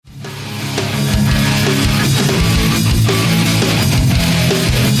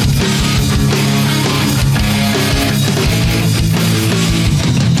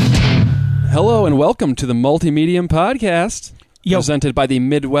Hello and welcome to the Multimedium Podcast, Yo. presented by the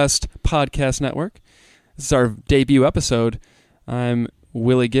Midwest Podcast Network. This is our debut episode. I'm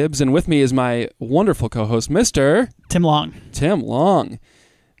Willie Gibbs, and with me is my wonderful co-host, Mr. Tim Long. Tim Long.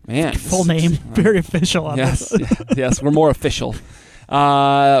 Man. Full name. Very official on this. Yes, we're more official.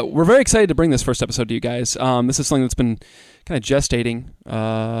 We're very excited to bring this first episode to you guys. This is something that's been kind of gestating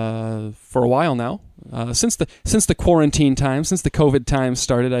for a while now. Since the quarantine time, since the COVID time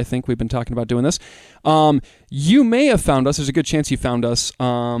started, I think we've been talking about doing this. You may have found us. There's a good chance you found us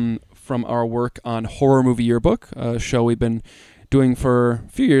from our work on Horror Movie Yearbook, a show we've been doing for a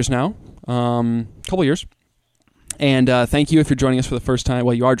few years now, a couple years. And thank you if you're joining us for the first time.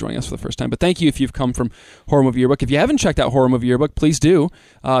 Well, you are joining us for the first time, but thank you if you've come from Horror Movie Yearbook. If you haven't checked out Horror Movie Yearbook, please do.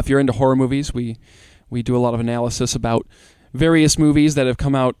 If you're into horror movies, we do a lot of analysis about various movies that have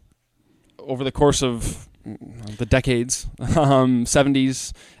come out over the course of the decades,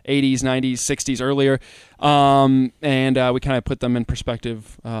 70s, 80s, 90s, 60s, earlier, and we kind of put them in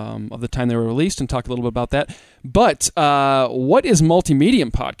perspective of the time they were released and talk a little bit about that. But what is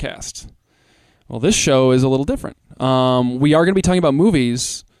Multimedium Podcast? Well, this show is a little different. We are going to be talking about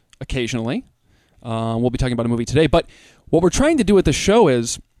movies occasionally. We'll be talking about a movie today, but what we're trying to do with the show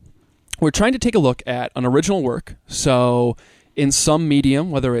is we're trying to take a look at an original work. So in some medium,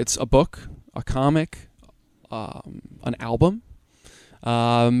 whether it's a book, a comic, an album,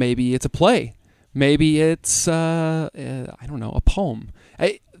 maybe it's a play, maybe it's, I don't know, a poem.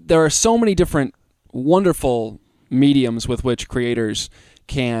 There are so many different wonderful mediums with which creators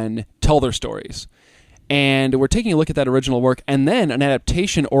can tell their stories. And we're taking a look at that original work and then an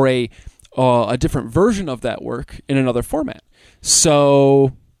adaptation or a different version of that work in another format.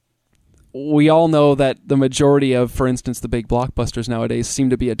 So we all know that the majority of, for instance, the big blockbusters nowadays seem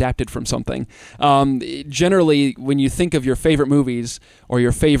to be adapted from something. Generally, when you think of your favorite movies or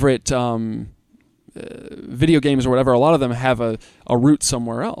your favorite video games or whatever, a lot of them have a root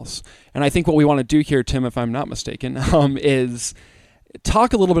somewhere else. And I think what we want to do here, Tim, if I'm not mistaken, is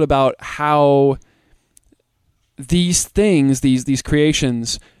talk a little bit about how these things, these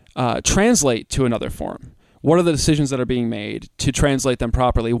creations, translate to another form. What are the decisions that are being made to translate them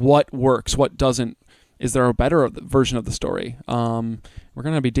properly? What works? What doesn't? Is there a better version of the story? We're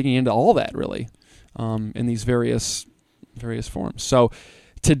going to be digging into all that, really, in these various forms. So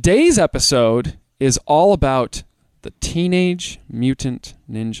today's episode is all about the Teenage Mutant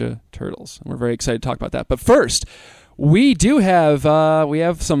Ninja Turtles. And we're very excited to talk about that. But first, we do have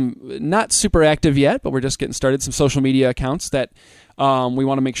some not super active yet, but we're just getting started, some social media accounts that we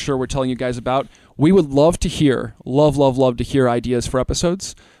want to make sure we're telling you guys about. We would love to hear, love to hear ideas for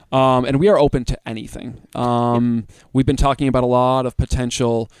episodes, and we are open to anything. We've been talking about a lot of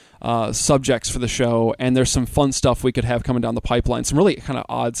potential subjects for the show, and there's some fun stuff we could have coming down the pipeline, some really kind of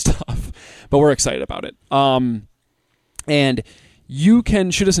odd stuff, but we're excited about it. And you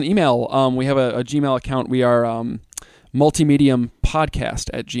can shoot us an email. We have a Gmail account. We are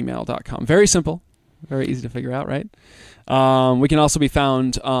multimediumpodcast@gmail.com. Very simple, very easy to figure out, right? We can also be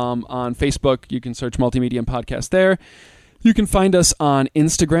found on Facebook. You can search Multimedium Podcast there. You can find us on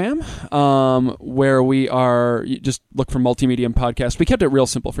Instagram, where we are. You just look for Multimedium Podcast. We kept it real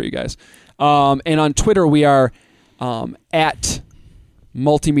simple for you guys. And on Twitter, we are at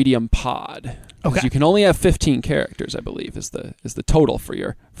Multimedium Pod. Okay. You can only have 15 characters, I believe, is the total for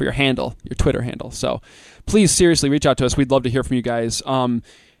your handle, your Twitter handle. So please, seriously, reach out to us. We'd love to hear from you guys.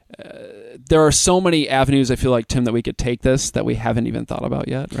 There are so many avenues, I feel like, Tim, that we could take this that we haven't even thought about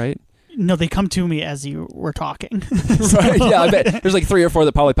yet, right? No, they come to me as you were talking. Right, yeah, I bet. There's like 3 or 4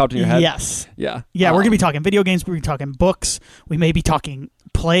 that probably popped in your head. Yes. Yeah. Yeah, we're going to be talking video games. We're going to be talking books. We may be talking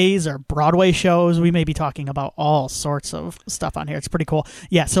plays or Broadway shows. We may be talking about all sorts of stuff on here. It's pretty cool.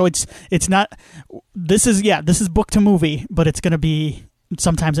 Yeah, so it's not... This is book to movie, but it's going to be...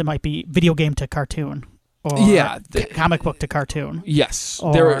 Sometimes it might be video game to cartoon. Or comic book to cartoon. Yes,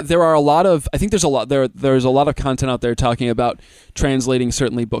 there are a lot of. I think there's a lot of content out there talking about translating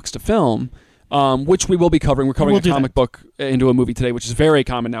certainly books to film, which we will be covering. We're covering a comic book into a movie today, which is very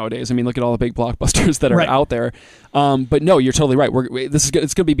common nowadays. I mean, look at all the big blockbusters that are out there. But no, you're totally right. It's going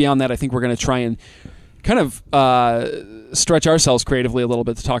to be beyond that. I think we're going to try and kind of stretch ourselves creatively a little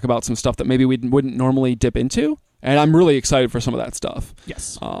bit to talk about some stuff that maybe we wouldn't normally dip into. And I'm really excited for some of that stuff.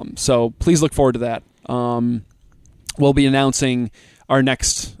 Yes. So please look forward to that. We'll be announcing our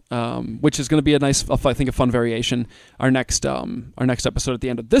next, which is going to be a nice, I think, a fun variation. Our next episode at the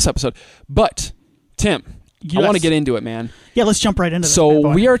end of this episode. But Tim, Yes. I want to get into it, man. Yeah, let's jump right into this. So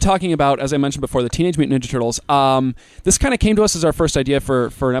we are talking about, as I mentioned before, the Teenage Mutant Ninja Turtles. This kind of came to us as our first idea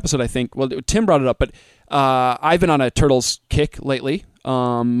for an episode, I think. Well, Tim brought it up, but I've been on a Turtles kick lately.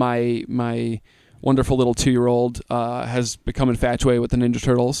 My wonderful little 2-year-old has become infatuated with the Ninja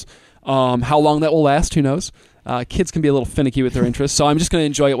Turtles. How long that will last, who knows? Kids can be a little finicky with their interests, so I'm just going to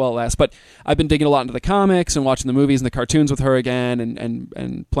enjoy it while it lasts. But I've been digging a lot into the comics and watching the movies and the cartoons with her again,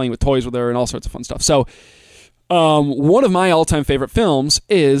 and playing with toys with her and all sorts of fun stuff. So one of my all-time favorite films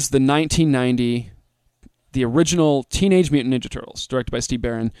is the 1990, the original Teenage Mutant Ninja Turtles, directed by Steve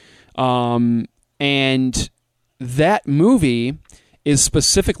Barron. And that movie is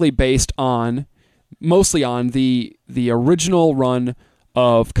specifically based mostly on the original run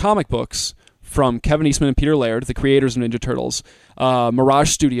of comic books from Kevin Eastman and Peter Laird, the creators of Ninja Turtles. Mirage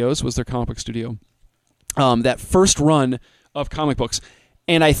Studios was their comic book studio. That first run of comic books.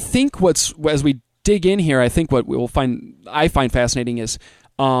 And I think as we dig in here, I think what I find fascinating is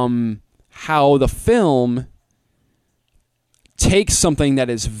how the film takes something that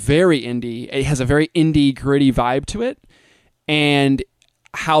is very indie. It has a very indie, gritty vibe to it, and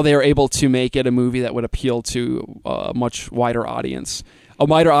how they're able to make it a movie that would appeal to a much wider audience. A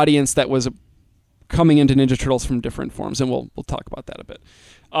wider audience that was coming into Ninja Turtles from different forms, and we'll talk about that a bit.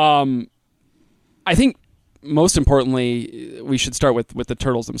 I think most importantly, we should start with the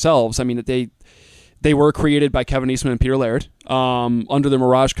Turtles themselves. I mean, they were created by Kevin Eastman and Peter Laird under the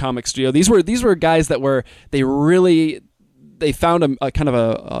Mirage Comics studio. These were guys that they found a kind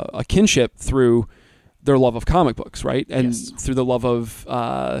of a kinship through their love of comic books, right? And through the love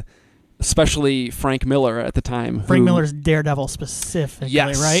of especially Frank Miller at the time. Frank Miller's Daredevil specifically,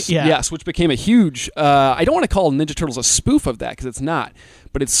 right? Yeah. Yes, which became a huge... I don't want to call Ninja Turtles a spoof of that, because it's not,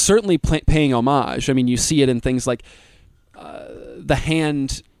 but it's certainly paying homage. I mean, you see it in things like the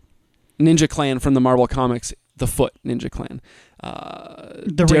Hand Ninja Clan from the Marvel Comics, the Foot Ninja Clan.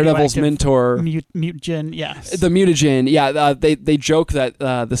 The Daredevil's mentor, Mutagen, yes. The Mutagen, yeah. They joke that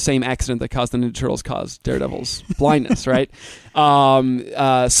the same accident that caused the Ninja Turtles caused Daredevil's blindness, right?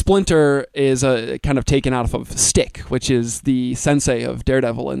 Splinter is kind of taken out of Stick, which is the sensei of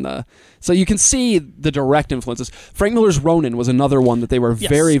Daredevil so you can see the direct influences. Frank Miller's Ronin was another one that they were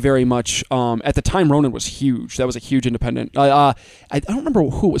very, very much at the time. Ronin was huge. That was a huge independent. I don't remember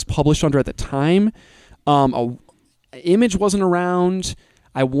who it was published under at the time. Image wasn't around.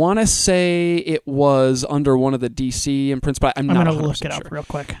 I want to say it was under one of the DC imprints, but I'm not 100% sure. I'm going to look it up real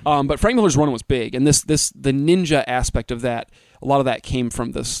quick. But Frank Miller's Ronin was big, and the ninja aspect of that, a lot of that came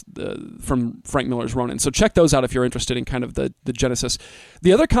from from Frank Miller's Ronin. So check those out if you're interested in kind of the genesis.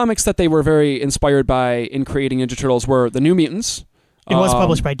 The other comics that they were very inspired by in creating Ninja Turtles were the New Mutants. It was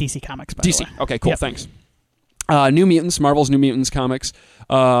published by DC Comics, by the way. Okay, cool, thanks. New Mutants, Marvel's New Mutants comics,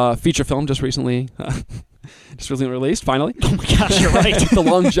 feature film just recently released, finally. Oh my gosh, you're right. The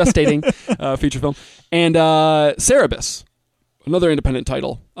long gestating feature film. And Cerebus, another independent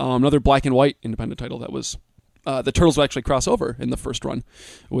title, another black and white independent title that was, the Turtles would actually cross over in the first run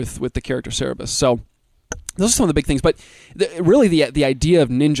with the character Cerebus. So those are some of the big things. But really the idea of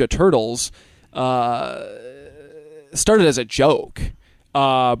Ninja Turtles started as a joke.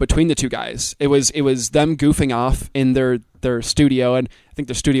 Between the two guys, it was them goofing off in their studio, and I think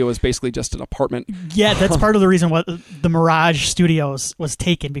their studio was basically just an apartment. Yeah, that's part of the reason why the Mirage Studios was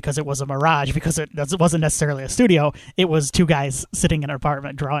taken, because it was a mirage, because it wasn't necessarily a studio. It was two guys sitting in an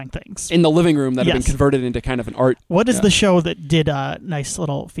apartment drawing things in the living room that had been converted into kind of an art. What is the show that did a nice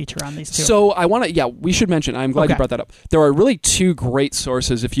little feature on these two? So we should mention. I'm glad you brought that up. There are really two great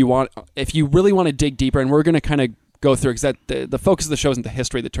sources if you really want to dig deeper, and we're going to kind of go through, because the focus of the show isn't the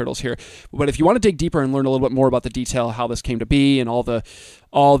history of the Turtles here. But if you want to dig deeper and learn a little bit more about the detail, how this came to be, and all the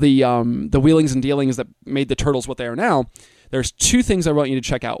wheelings and dealings that made the Turtles what they are now, there's two things I want you to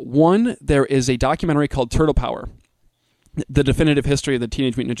check out. One, there is a documentary called Turtle Power, the definitive history of the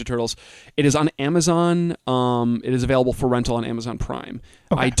Teenage Mutant Ninja Turtles. It is on Amazon. It is available for rental on Amazon Prime.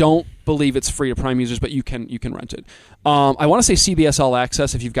 Okay. I don't believe it's free to Prime users, but you can rent it. I want to say CBS All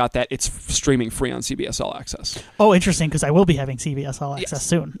Access. If you've got that, it's streaming free on CBS All Access. Oh, interesting, because I will be having CBS All Access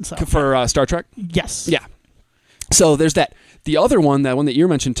soon. So. For Star Trek? Yes. Yeah. So there's that. The other one, that one that you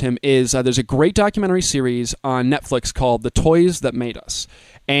mentioned, Tim, is there's a great documentary series on Netflix called The Toys That Made Us.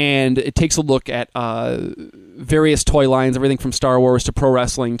 And it takes a look at various toy lines, everything from Star Wars to pro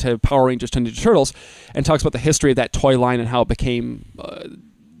wrestling to Power Rangers to Ninja Turtles, and talks about the history of that toy line and how it became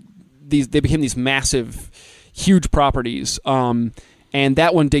these massive, huge properties. And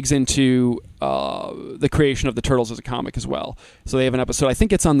that one digs into the creation of the Turtles as a comic as well. So they have an episode. I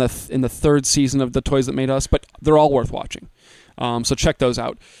think it's in the third season of The Toys That Made Us, but they're all worth watching. So check those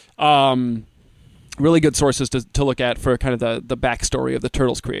out. Really good sources to look at for kind of the backstory of the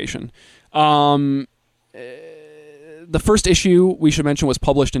Turtles creation. the first issue we should mention was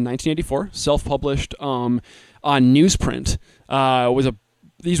published in 1984, self-published on newsprint.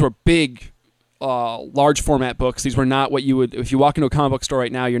 These were big, large format books. These were not what you would, if you walk into a comic book store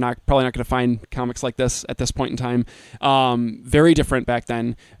right now, you're probably not going to find comics like this at this point in time. Very different back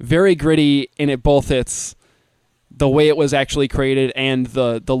then, very gritty in it, both its the way it was actually created and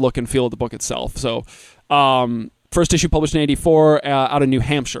the look and feel of the book itself. So, first issue published in 84 out of New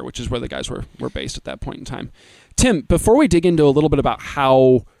Hampshire, which is where the guys were based at that point in time. Tim, before we dig into a little bit about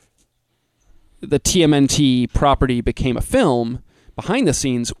how the TMNT property became a film, behind the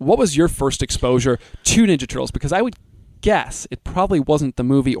scenes, what was your first exposure to Ninja Turtles? Because I would guess it probably wasn't the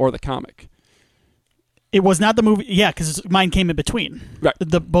movie or the comic. It was not the movie, yeah, because mine came in between. Right.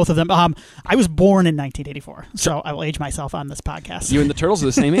 Both of them. I was born in 1984, so I will age myself on this podcast. You and the Turtles are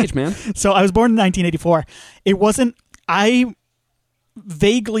the same age, man. So I was born in 1984. It wasn't. I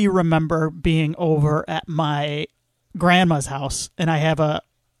vaguely remember being over at my grandma's house, and I have an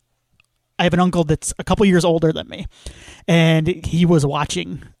uncle that's a couple years older than me, and he was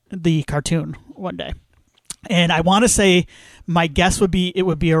watching the cartoon one day. And I want to say my guess would be it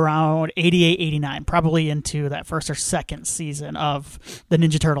would be around 88, 89, probably into that first or second season of the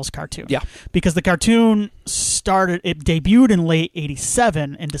Ninja Turtles cartoon. Yeah. Because the cartoon it debuted in late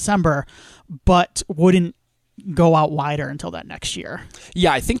 87 in December, but wouldn't go out wider until that next year.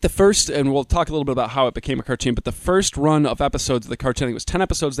 Yeah, I think the first, and we'll talk a little bit about how it became a cartoon, but the first run of episodes of the cartoon, I think it was 10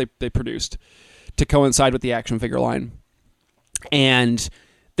 episodes they produced to coincide with the action figure line. And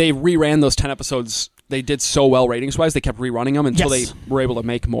they reran those 10 episodes. They did so well ratings-wise, they kept rerunning them until they were able to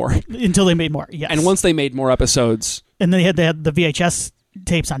make more. Until they made more, yes. And once they made more episodes... And then they had the VHS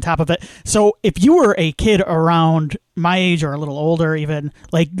tapes on top of it. So if you were a kid around my age or a little older even,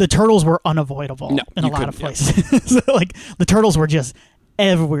 like, the Turtles were unavoidable in a lot of places. So, like, the Turtles were just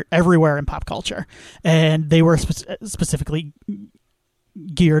everywhere in pop culture. And they were specifically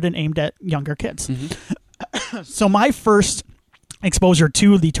geared and aimed at younger kids. Mm-hmm. So my first exposure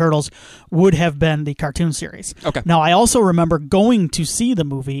to the Turtles would have been the cartoon series. Okay. Now, I also remember going to see the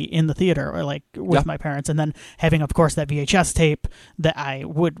movie in the theater, or like with my parents, and then having, of course, that VHS tape that I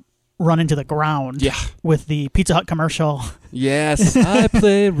would run into the ground with the Pizza Hut commercial. Yes, I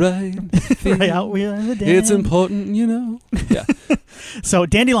play right. Right out where the It's important, you know. Yeah. So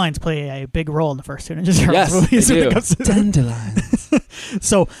dandelions play a big role in the first two Ninja Turtles movies. They do. Dandelions.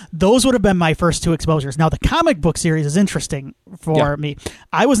 So those would have been my first two exposures. Now, the comic book series is interesting for me.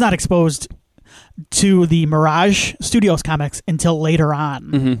 I was not exposed to the Mirage Studios comics until later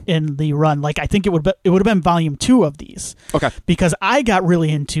on in the run. Like, I think it would have been volume 2 of these. Okay. Because I got really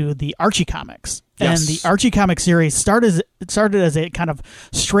into the Archie comics. Yes. And the Archie comic series started as a kind of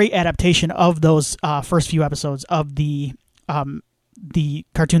straight adaptation of those first few episodes of the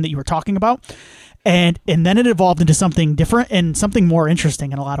cartoon that you were talking about. And then it evolved into something different and something more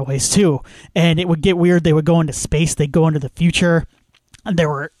interesting in a lot of ways too. And it would get weird. They would go into space. They'd go into the future. And there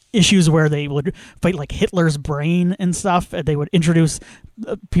were issues where they would fight like Hitler's brain and stuff. And they would introduce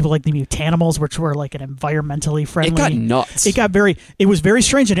people like the Mutanimals, which were like an environmentally friendly. It got nuts. It was very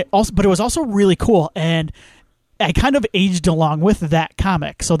strange, and but it was also really cool. And I kind of aged along with that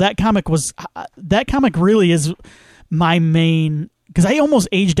comic. So that comic really is my main, because I almost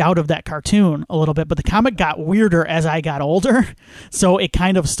aged out of that cartoon a little bit, but the comic got weirder as I got older. So it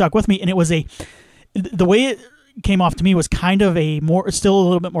kind of stuck with me. And it was the way it came off to me was kind of still a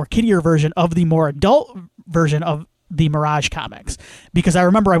little bit more kiddier version of the more adult version of the Mirage comics. Because I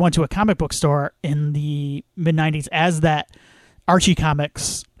remember I went to a comic book store in the mid-90s as that Archie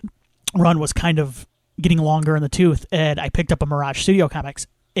comics run was kind of getting longer in the tooth, and I picked up a Mirage Studio comics,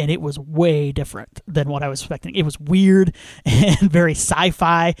 and it was way different than what I was expecting. It was weird and very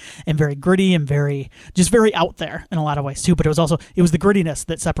sci-fi and very gritty and very out there in a lot of ways too. But it was the grittiness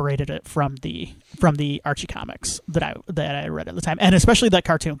that separated it from the Archie comics that I read at the time, and especially that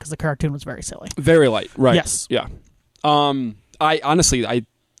cartoon, because the cartoon was very silly, very light. Right. Yes. Yeah.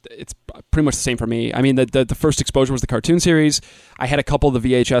 It's pretty much the same for me. I mean, the first exposure was the cartoon series. I had a couple of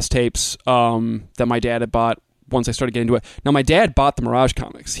the VHS tapes that my dad had bought once I started getting into it. Now, my dad bought the Mirage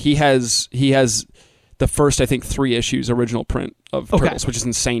comics. He has the first, I think, 3 issues original print of Turtles, which is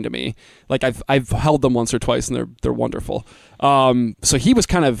insane to me. Like, I've held them once or twice, and they're wonderful. So he was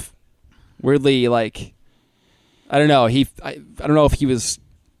kind of weirdly like, I don't know. I don't know if he was.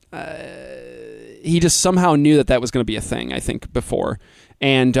 He just somehow knew that was going to be a thing, I think, before.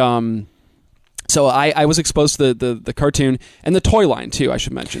 And so I was exposed to the cartoon and the toy line, too, I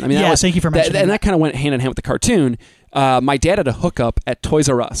should mention. I mean, thank you for mentioning that. And that kind of went hand in hand with the cartoon. My dad had a hookup at Toys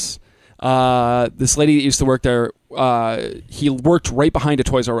R Us. This lady that used to work there he worked right behind a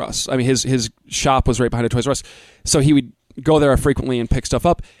Toys R Us. I mean, his shop was right behind a Toys R Us, so he would go there frequently and pick stuff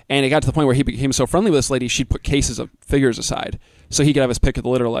up. And it got to the point where he became so friendly with this lady, she'd put cases of figures aside so he could have his pick of the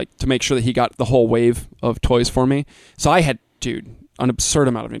litter, like to make sure that he got the whole wave of toys for me. So I had, an absurd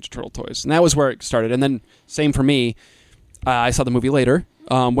amount of Ninja Turtle toys, and that was where it started. And then same for me. I saw the movie later.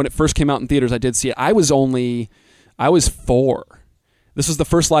 When it first came out in theaters, I did see it. I was 4. This was the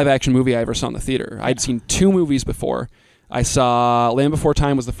first live action movie I ever saw in the theater. I'd seen 2 movies before. I saw Land Before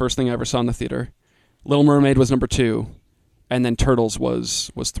Time was the first thing I ever saw in the theater. Little Mermaid was number 2. And then Turtles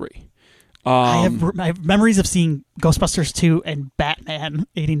was 3. I have memories of seeing Ghostbusters 2 and Batman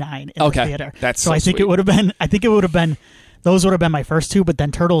 89 in the theater. That's so I think sweet. it would have been. I think it would have been. Those would have been my first 2, but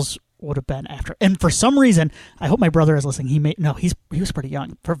then Turtles would have been after. And for some reason, I hope my brother is listening. He was pretty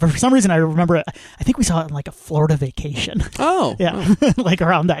young. For some reason, I remember it. I think we saw it in like a Florida vacation. Oh, yeah, like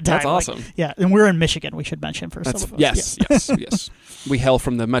around that time. That's awesome. Like, yeah, and we're in Michigan. We should mention for some of us. Yes. We hail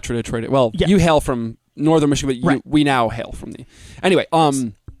from the Metro Detroit. Well, you hail from northern Michigan, but we now hail from the. Anyway,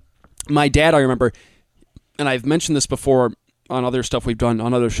 my dad, I remember, and I've mentioned this before on other stuff we've done,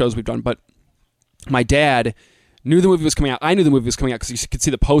 on other shows we've done, but my dad knew the movie was coming out. I knew the movie was coming out because you could see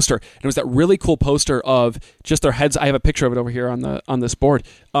the poster, and it was that really cool poster of just their heads. I have a picture of it over here on this board,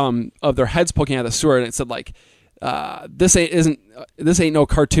 of their heads poking out of the sewer, and it said like, this ain't no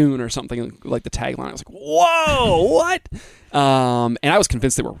cartoon or something like the tagline. I was like, whoa, what? And I was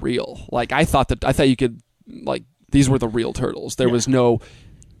convinced they were real. Like I thought you could, like, these were the real turtles. There was no.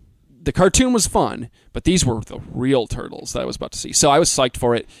 The cartoon was fun, but these were the real turtles that I was about to see. So I was psyched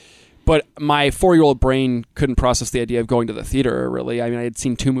for it. But my 4-year-old brain couldn't process the idea of going to the theater, really. I mean, I had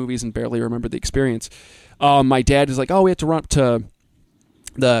seen 2 movies and barely remembered the experience. My dad was like, we have to run up to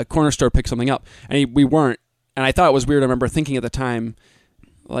the corner store to pick something up. And we weren't. And I thought it was weird. I remember thinking at the time,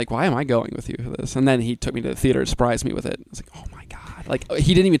 like, why am I going with you for this? And then he took me to the theater and surprised me with it. I was like, oh, my God. Like,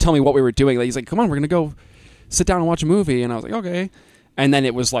 he didn't even tell me what we were doing. Like, he's like, come on, we're going to go sit down and watch a movie. And I was like, okay. And then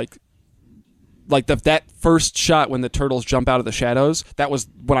it was like that first shot when the turtles jump out of the shadows, that was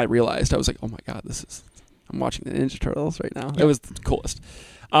when I realized. I was like, oh my God, I'm watching the Ninja Turtles right now. It was the coolest.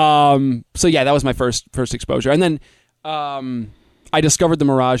 So yeah, that was my first exposure. And then I discovered the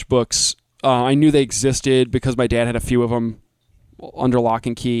Mirage books. I knew they existed because my dad had a few of them under lock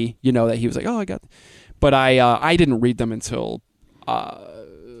and key, that he was like, oh, I got, but I didn't read them until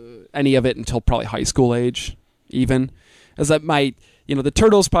any of it until probably high school age, even. As that the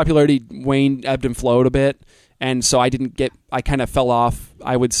Turtles' popularity ebbed and flowed a bit, and so I kind of fell off,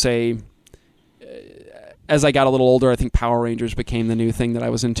 I would say. As I got a little older, I think Power Rangers became the new thing that I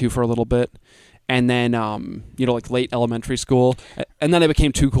was into for a little bit. And then, like late elementary school. And then I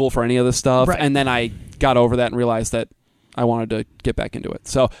became too cool for any of this stuff. Right. And then I got over that and realized that I wanted to get back into it.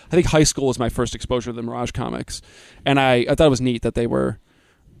 So I think high school was my first exposure to the Mirage comics. And I thought it was neat that they were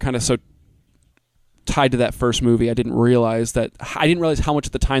kind of so tied to that first movie. I didn't realize how much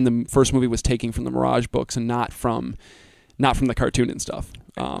at the time the first movie was taking from the Mirage books and not from the cartoon and stuff.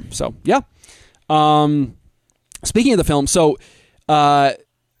 So yeah. Speaking of the film, so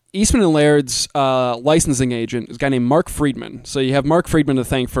Eastman and Laird's licensing agent is a guy named Mark Friedman. So you have Mark Friedman to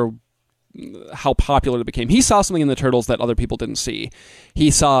thank for how popular it became. He saw something in the Turtles that other people didn't see.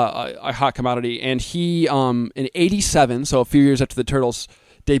 He saw a hot commodity, and he in '87, so a few years after the Turtles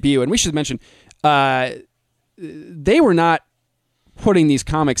debut, and we should mention they were not putting these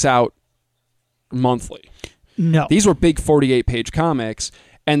comics out monthly. No, these were big 48-page comics,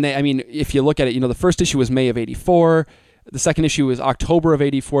 and if you look at it, the first issue was May of '84. The second issue was October of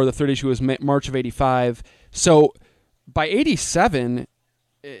 '84. The third issue was March of '85. So by '87,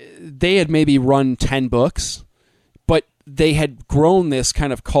 they had maybe run 10 books, but they had grown this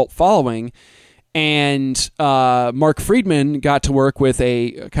kind of cult following. And Mark Friedman got to work with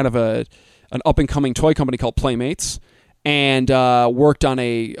a kind of an up-and-coming toy company called Playmates, and worked on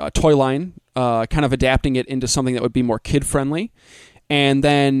a toy line, kind of adapting it into something that would be more kid-friendly. And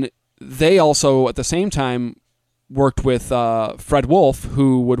then they also, at the same time, worked with Fred Wolf,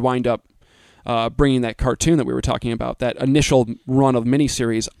 who would wind up bringing that cartoon that we were talking about, that initial run of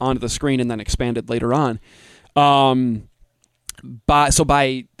miniseries onto the screen and then expanded later on. By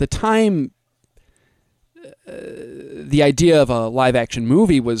the time the idea of a live-action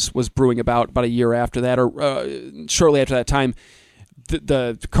movie was brewing about a year after that, or shortly after that time,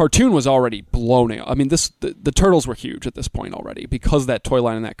 the cartoon was already blown out. I mean, the Turtles were huge at this point already because of that toy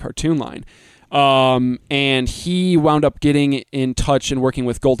line and that cartoon line. And he wound up getting in touch and working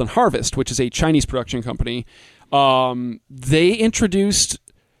with Golden Harvest, which is a Chinese production company. They introduced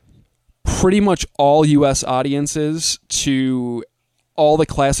pretty much all U.S. audiences to all the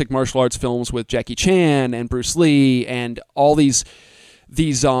classic martial arts films with Jackie Chan and Bruce Lee and all these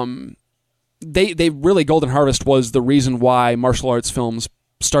they really, Golden Harvest was the reason why martial arts films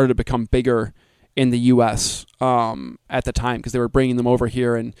started to become bigger in the U.S. At the time, because they were bringing them over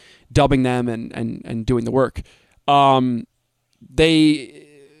here and dubbing them and doing the work. They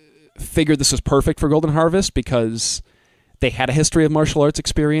figured this was perfect for Golden Harvest because they had a history of martial arts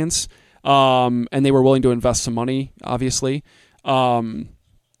experience, and they were willing to invest some money, obviously.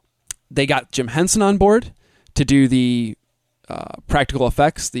 They got Jim Henson on board to do the practical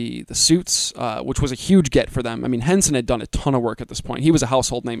effects, the suits, which was a huge get for them. I mean, Henson had done a ton of work at this point. He was a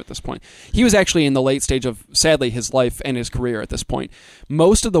household name at this point. He was actually in the late stage of, sadly, his life and his career at this point.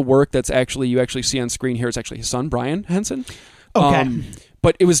 Most of the work you actually see on screen here is actually his son, Brian Henson. Okay.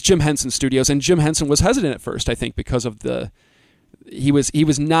 But it was Jim Henson Studios, and Jim Henson was hesitant at first, I think, because of he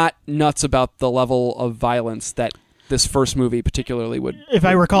was not nuts about the level of violence that this first movie particularly would. If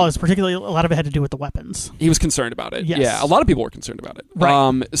I recall, it's particularly a lot of it had to do with the weapons. He was concerned about it. Yes. Yeah, a lot of people were concerned about it.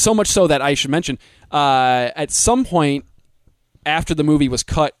 Right. So much so that I should mention, at some point after the movie was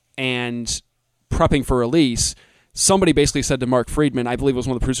cut and prepping for release, somebody basically said to Mark Friedman, I believe it was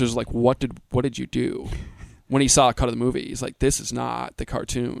one of the producers, like, what did you do? When he saw a cut of the movie, he's like, this is not the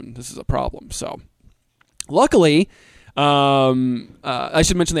cartoon. This is a problem. So, luckily, I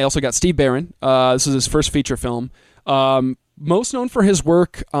should mention they also got Steve Barron. This is his first feature film. Most known for his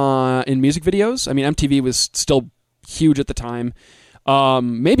work in music videos. I mean, MTV was still huge at the time.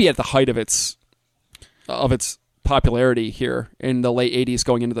 Maybe at the height of its popularity here in the late 80s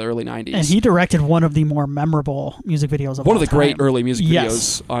going into the early 90s. And he directed one of the more memorable music videos of one all of the time. great early music videos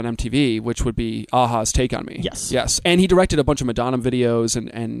Yes. on MTV, which would be Aha's Take on Me. Yes. And he directed a bunch of Madonna videos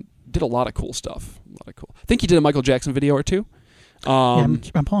and did a lot of cool stuff. I think he did a Michael Jackson video or two. I'm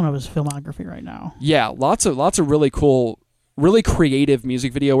pulling up his filmography right now. Yeah, lots of really cool, really creative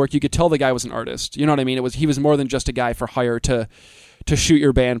music video work. You could tell the guy was an artist. You know what I mean? He was more than just a guy for hire to shoot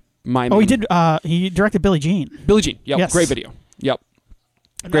your band. Oh, he did. He directed Billie Jean. Billie Jean. Yep. Yes. Great video. Yep.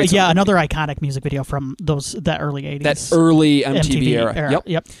 Another iconic music video from that early 80s. That early MTV era.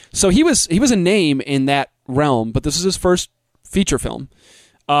 Yep. So he was a name in that realm, but this is his first feature film.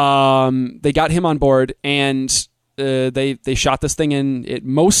 They got him on board, and they shot this thing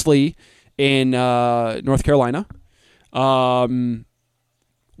mostly in North Carolina.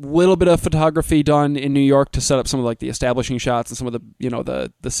 Little bit of photography done in New York to set up some of like the establishing shots and some of the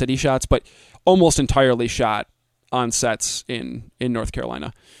the city shots, but almost entirely shot on sets in North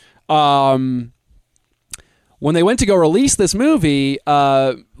Carolina. When they went to go release this movie,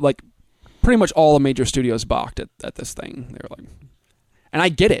 like pretty much all the major studios balked at this thing. They were like, and I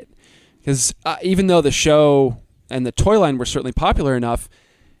get it, because even though the show and the toy line were certainly popular enough,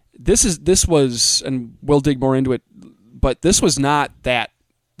 this was, and we'll dig more into it, but this was not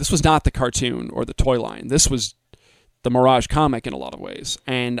the cartoon or the toy line. This was the Mirage comic in a lot of ways.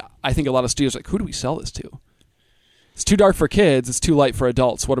 And I think a lot of studios are like, who do we sell this to? It's too dark for kids. It's too light for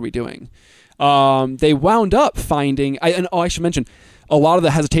adults. What are we doing? They wound up finding, I should mention, a lot of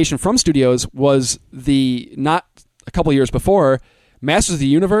the hesitation from studios was not a couple of years before, Masters of the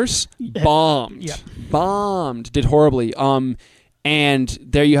Universe bombed. Yep. Bombed. Did horribly. And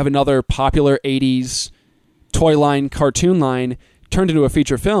there you have another popular 80s toy line, cartoon line, turned into a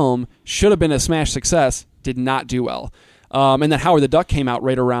feature film, should have been a smash success, did not do well. And then Howard the Duck came out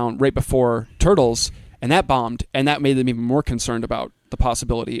right before Turtles, and that bombed, and that made them even more concerned about the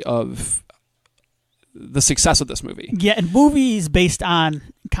possibility of the success of this movie. Yeah, and movies based on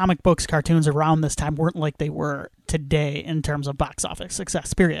comic books, cartoons around this time weren't like they were today in terms of box office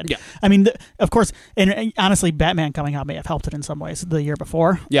success, period. Yeah. I mean, of course, and honestly, Batman coming out may have helped it in some ways the year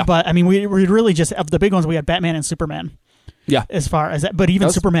before. Yeah. But, I mean, we really just, of the big ones, we had Batman and Superman. Yeah. As far as that, but even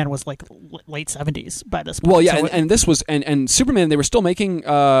Superman was like late 70s by this point. Well, yeah, so and this was, and Superman, they were still making,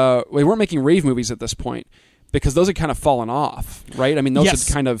 they weren't making rave movies at this point, because those had kind of fallen off, right? I mean, those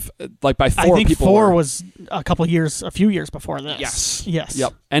had kind of, like by 4 I think people 4 was a few years before this. Yes.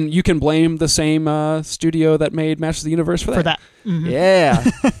 Yep. And you can blame the same studio that made Masters of the Universe for that. Mm-hmm. Yeah.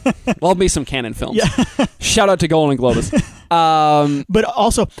 Love me some canon films. Yeah. Shout out to Golden Globus. But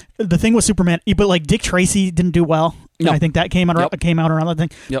also, the thing with Superman, but like Dick Tracy didn't do well. No. I think that came out around that thing.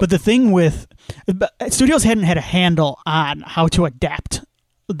 Yep. But the thing with studios hadn't had a handle on how to adapt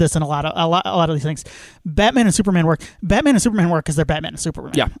this in a lot of these things. Batman and Superman work because they're Batman and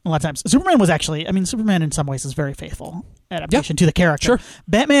Superman. Yeah. A lot of times. Superman in some ways is very faithful adaptation to the character. Sure.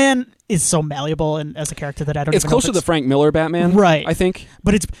 Batman is so malleable and as a character that I don't. It's closer to the Frank Miller Batman, right? I think,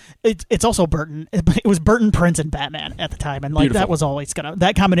 but it's also Burton. It was Burton, Prince, and Batman at the time, and like Beautiful.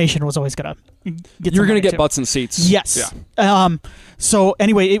 that combination was always gonna get. You're gonna get butts and seats. Yes. Yeah. So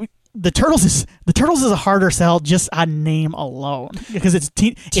anyway, the Turtles is a harder sell just on name alone because it's a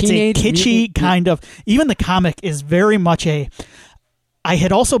kitschy kind of. Even the comic is very much a. I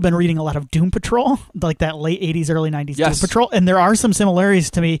had also been reading a lot of Doom Patrol, like that late 80s, early 90s Yes. Doom Patrol, and there are some similarities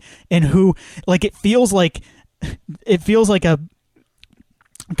to me in who, like, it feels like a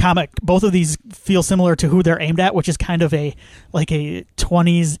comic. Both of these feel similar to who they're aimed at, which is kind of a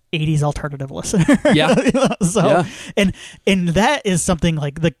 20s, 80s alternative listener. Yeah. So, yeah. and that is something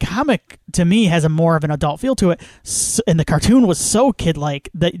like the comic to me has a more of an adult feel to it, and the cartoon was so kid-like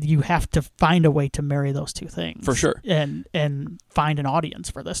that you have to find a way to marry those two things For sure. and find an audience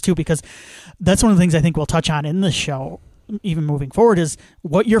for this too, because that's one of the things I think we'll touch on in this show. Even moving forward is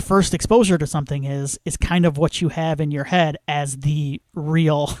what your first exposure to something is kind of what you have in your head as the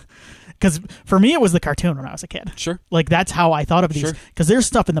real. Because for me, it was the cartoon when I was a kid. Sure. Like that's how I thought of these. Sure. Because there's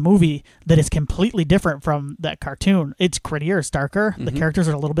stuff in the movie that is completely different from that cartoon. It's grittier, it's darker. The characters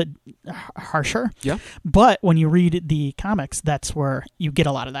are a little bit harsher. Yeah. But when you read the comics, that's where you get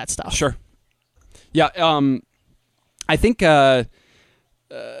a lot of that stuff. Sure. Yeah. I think they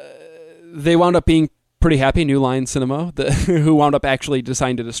wound up being pretty happy, New Line Cinema, who wound up actually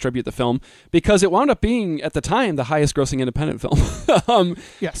deciding to distribute the film because it wound up being, at the time, the highest grossing independent film.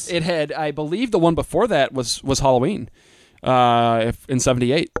 Yes. It had, I believe the one before that was Halloween in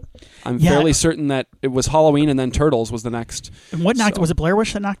 78. I'm fairly certain that it was Halloween and then Turtles was the next. And what was it Blair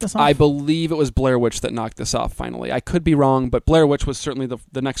Witch that knocked this off? I believe it was Blair Witch that knocked this off finally. I could be wrong, but Blair Witch was certainly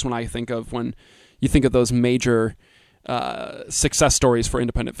the next one I think of when you think of those major success stories for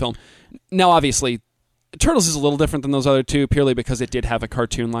independent film. Now, obviously, Turtles is a little different than those other two purely because it did have a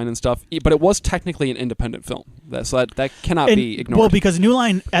cartoon line and stuff, but it was technically an independent film. So that cannot be ignored. Well, because New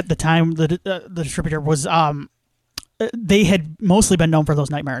Line at the time, the distributor was, they had mostly been known for those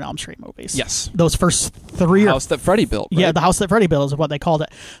Nightmare on Elm Street movies. Yes. Those first three. House that Freddy built. Right? Yeah, the House that Freddy built is what they called it.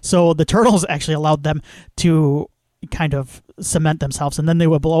 So the Turtles actually allowed them to kind of cement themselves, and then they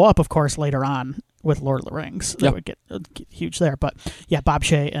would blow up, of course, later on with Lord of the Rings. They would get huge there. But yeah, Bob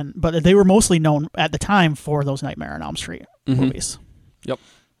Shea, but they were mostly known at the time for those Nightmare on Elm Street movies. Yep.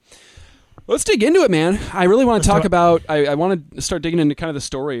 Let's dig into it, man. I really want to talk about. I want to start digging into kind of the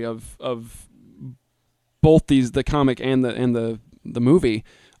story of both the comic and the movie.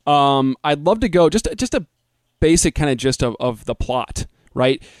 I'd love to go just a basic kind of gist of the plot,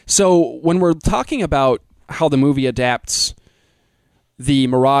 right? So when we're talking about how the movie adapts the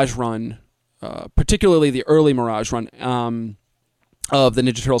Mirage run, particularly the early Mirage run of the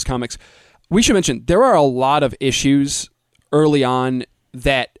Ninja Turtles comics, we should mention there are a lot of issues early on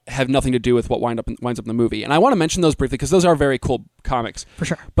that have nothing to do with what winds up in the movie. And I want to mention those briefly because those are very cool comics. For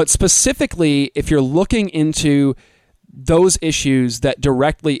sure. But specifically, if you're looking into those issues that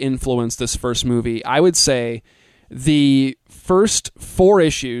directly influence this first movie, I would say the first 4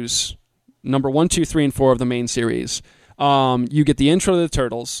 issues, number 1, 2, 3, and 4 of the main series, you get the intro to the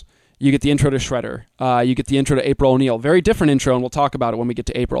Turtles, you get the intro to Shredder, you get the intro to April O'Neil. Very different intro, and we'll talk about it when we get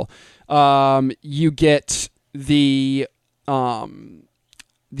to April. You get the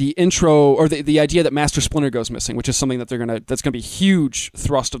intro or the idea that Master Splinter goes missing, which is something that that's gonna be a huge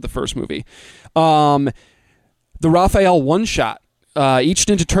thrust of the first movie. The Raphael one shot. Each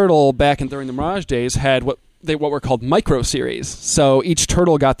Ninja Turtle back during the Mirage days had what were called micro series. So each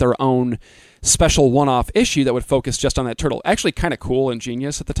turtle got their own special one-off issue that would focus just on that turtle. Actually, kind of cool and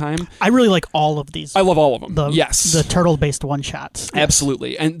genius at the time. I really like all of these. I love all of them. Yes, the turtle-based one-shots. Yes.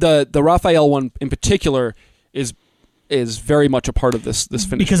 Absolutely, and the Raphael one in particular is very much a part of this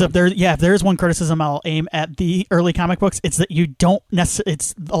finish. Because if there's one criticism I'll aim at the early comic books, it's that you don't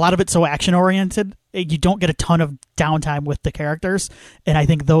it's a lot of it's so action oriented, you don't get a ton of downtime with the characters, and I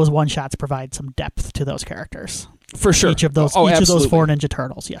think those one shots provide some depth to those characters. For sure, each of those 4 Ninja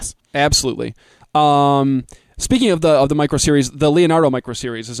Turtles, yes, absolutely. Speaking of the micro series, the Leonardo micro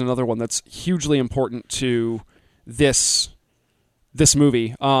series is another one that's hugely important to this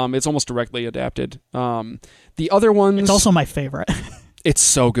movie. It's almost directly adapted. The other ones, it's also my favorite. It's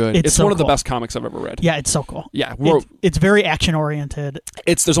so good. It's so one of the best comics I've ever read. Yeah, it's so cool. Yeah, it's very action oriented.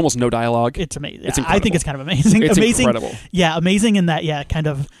 There's almost no dialogue. It's amazing. It's I think it's kind of amazing. It's amazing, incredible. Yeah, amazing in that kind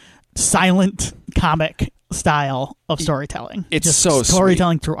of silent comic style of storytelling. It's just so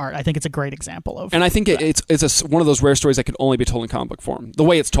storytelling through art. I think it's a great example of. And I think it's one of those rare stories that can only be told in comic book form, the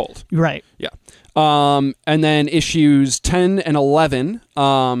way it's told. Right. Yeah. And then issues 10 and 11,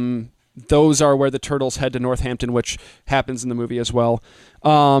 those are where the Turtles head to Northampton, which happens in the movie as well.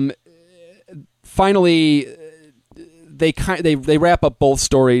 Finally, they wrap up both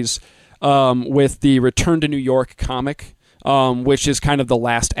stories with the Return to New York comic, which is kind of the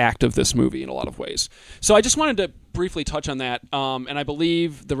last act of this movie in a lot of ways. So I just wanted to briefly touch on that. And I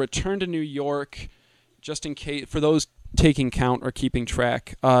believe the Return to New York, just in case, for those taking count or keeping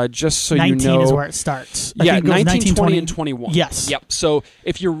track, just so you know. 19 is where it starts. Yeah, 19, 20, and 21. Yes. Yep. So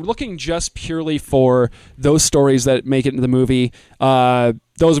if you're looking just purely for those stories that make it into the movie,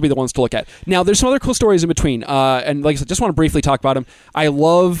 those would be the ones to look at. Now, there's some other cool stories in between. And like I said, just want to briefly talk about them. I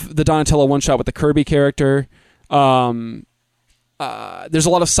love the Donatello one-shot with the Kirby character. There's a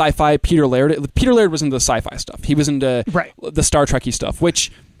lot of sci-fi. Peter Laird was into the sci-fi stuff. He was into the Star Trek-y stuff, which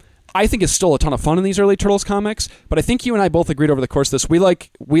I think is still a ton of fun in these early Turtles comics. But I think you and I both agreed over the course of this, we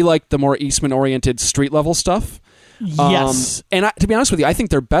like the more Eastman-oriented street-level stuff. Yes. And to be honest with you, I think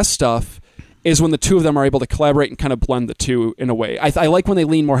their best stuff is when the two of them are able to collaborate and kind of blend the two in a way. I like when they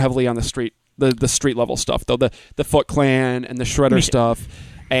lean more heavily on the street level stuff, though, the Foot Clan and the Shredder stuff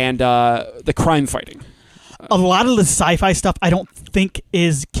and the crime fighting. A lot of the sci-fi stuff I don't think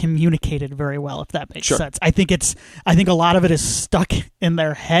is communicated very well, if that makes sense. I think a lot of it is stuck in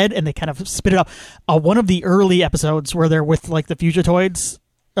their head and they kind of spit it out. One of the early episodes where they're with like the Fugitoids,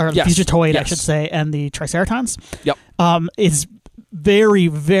 or the Fugitoid, I should say, and the Triceratons. Yep. Is very,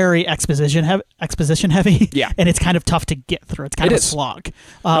 very exposition heavy. Yeah. And it's kind of tough to get through. It's kind of a slog. It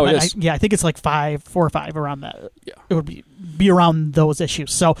is. I think it's like 4 or 5 around that. Yeah. It would be around those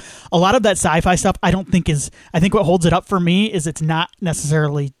issues. So a lot of that sci-fi stuff I think what holds it up for me is it's not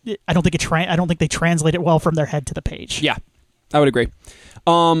necessarily, I don't think they translate it well from their head to the page. Yeah. I would agree.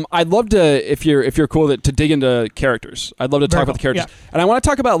 I'd love to, if you're cool with it, to dig into characters. I'd love to talk about the characters. Yeah. And I want to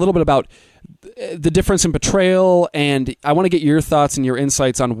talk about a little bit about the difference in portrayal, and I want to get your thoughts and your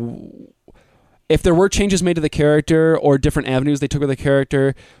insights on if there were changes made to the character or different avenues they took with the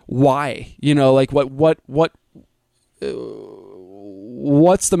character, why? Like what's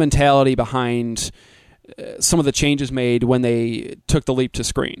the mentality behind some of the changes made when they took the leap to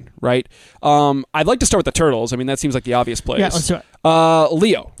screen, right? I'd like to start with the Turtles. I mean, that seems like the obvious place. Yeah, let's do it.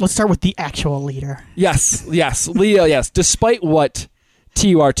 Leo. Let's start with the actual leader. Yes, Leo, yes. Despite what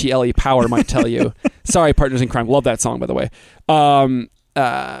TURTLE Power might tell you. Sorry, Partners in Crime. Love that song, by the way.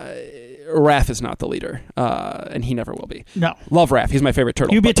 Raph is not the leader, and he never will be. No. Love Raph. He's my favorite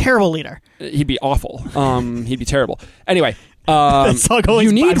turtle. He would be a terrible leader. He'd be awful. He'd be terrible. Anyway,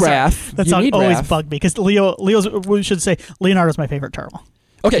 you need Raph. That song always bugged me, because we should say Leonardo's my favorite turtle.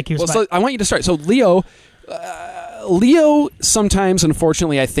 Okay, so I want you to start. So Leo sometimes,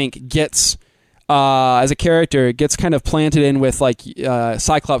 unfortunately, I think gets... as a character, gets kind of planted in with like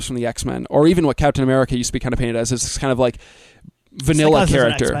Cyclops from the X-Men, or even what Captain America used to be kind of painted as. It's kind of like vanilla Cyclops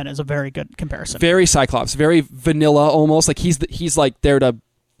character. X-Men is a very good comparison. Very Cyclops, very vanilla almost. Like he's like there to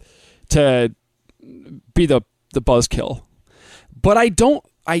be the buzzkill. But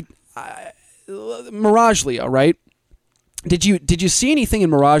Mirage Leo, right? Did you see anything in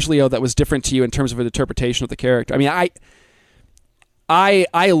Mirage Leo that was different to you in terms of an interpretation of the character? I mean,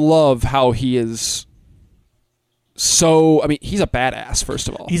 I love how he is so... I mean, he's a badass, first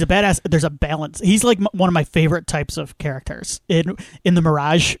of all. He's a badass. There's a balance. He's like one of my favorite types of characters in the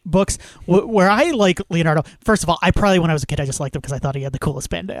Mirage books, where I like Leonardo. First of all, when I was a kid, I just liked him because I thought he had the coolest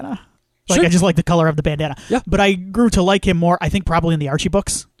bandana. I just like the color of the bandana. Yeah. But I grew to like him more, I think, probably in the Archie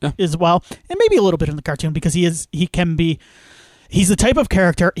books as well, and maybe a little bit in the cartoon, because he's the type of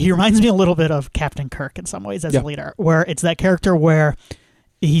character, he reminds me a little bit of Captain Kirk in some ways as a leader, where it's that character where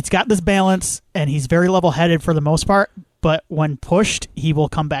he's got this balance and he's very level-headed for the most part, but when pushed, he will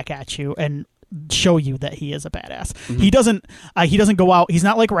come back at you and show you that he is a badass. Mm-hmm. He doesn't go out, he's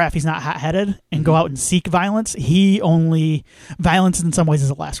not like Raph, he's not hot-headed and go out and seek violence. Violence in some ways is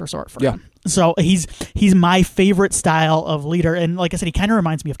a last resort for him. So he's my favorite style of leader, and like I said, he kind of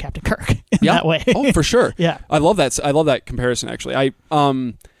reminds me of Captain Kirk in that way. Oh, for sure. Yeah, I love that comparison. Actually, I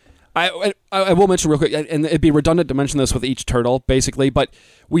will mention real quick, and it'd be redundant to mention this with each turtle, basically, but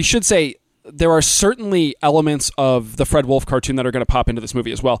we should say there are certainly elements of the Fred Wolf cartoon that are going to pop into this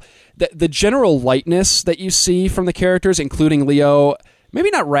movie as well. The general lightness that you see from the characters, including Leo. Maybe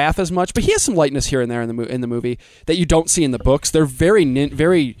not Raph as much, but he has some lightness here and there in the movie that you don't see in the books. They're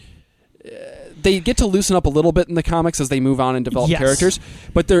very. They get to loosen up a little bit in the comics as they move on and develop characters,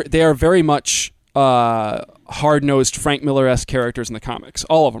 but they are very much hard-nosed Frank Miller-esque characters in the comics.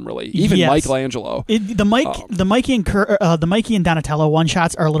 All of them, really. Even Yes. Michelangelo. The Mikey and Donatello one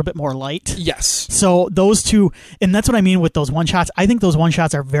shots are a little bit more light. Yes. So those two, and that's what I mean with those one shots. I think those one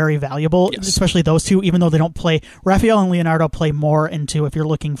shots are very valuable, Yes. especially those two, even though they don't play. Raphael and Leonardo play more into if you're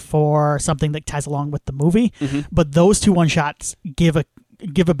looking for something that ties along with the movie. Mm-hmm. But those two one shots give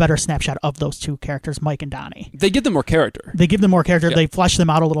a better snapshot of those two characters, Mike and Donnie. They give them more character. They give them more character. Yeah. They flesh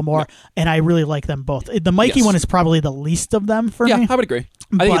them out a little more, and I really like them both. The Mikey Yes. one is probably the least of them for Yeah, me. I would agree.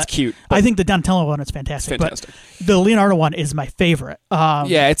 I think But it's cute. but I think the Donatello one is fantastic. fantastic. But the Leonardo one is my favorite.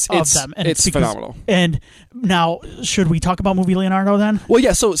 Yeah, it's them. And it's because- phenomenal. And now, should we talk about movie Leonardo then? Well,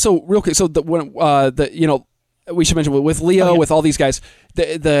 yeah. So real quick. So we should mention with Leo, Oh, yeah. with all these guys,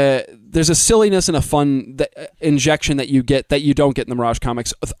 there's a silliness and a fun injection that you get that you don't get in the Mirage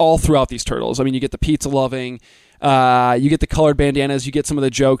comics all throughout these turtles. I mean, you get the pizza loving, you get the colored bandanas, you get some of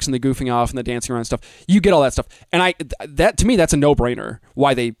the jokes and the goofing off and the dancing around stuff. You get all that stuff, and that to me that's a no brainer.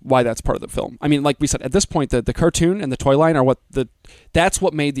 Why that's part of the film. I mean, like we said, at this point, the cartoon and the toy line are that's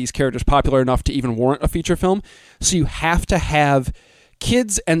what made these characters popular enough to even warrant a feature film. So you have to have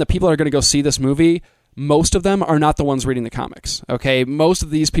kids and the people that are going to go see this movie. Most of them are not the ones reading the comics, okay? Most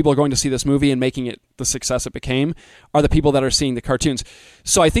of these people are going to see this movie and making it the success it became are the people that are seeing the cartoons.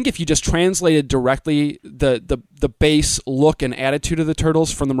 So I think if you just translated directly the base look and attitude of the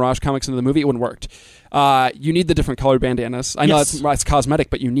Turtles from the Mirage comics into the movie, it wouldn't work. You need the different colored bandanas. I know that's cosmetic,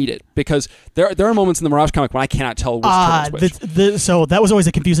 but you need it because there are moments in the Mirage comic when I cannot tell which turtle is which. So that was always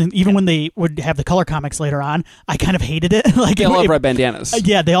a confusing. Even when they would have the color comics later on, I kind of hated it. Like They all have red bandanas.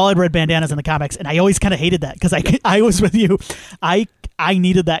 Yeah, they all had red bandanas in the comics, and I always kind of hated that because I was with you. I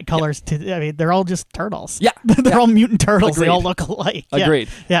needed that colors to. I mean, they're all just turtles. Yeah, they're all mutant turtles. Agreed. They all look alike. Agreed.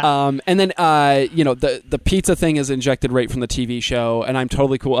 Yeah. And then the pizza thing is injected right from the TV show, and I'm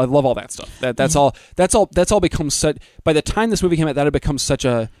totally cool. I love all that stuff. That's all becomes such. By the time this movie came out, that had become such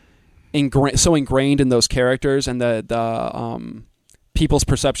so ingrained in those characters and the people's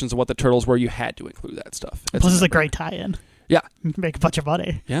perceptions of what the Turtles were. You had to include that stuff. Plus, it's a great tie-in. Yeah. You can make a bunch of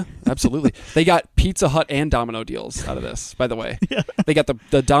money. Yeah, absolutely. They got Pizza Hut and Domino deals out of this, by the way. Yeah. They got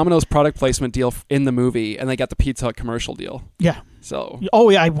the Domino's product placement deal in the movie, and they got the Pizza Hut commercial deal. Yeah. So. Oh,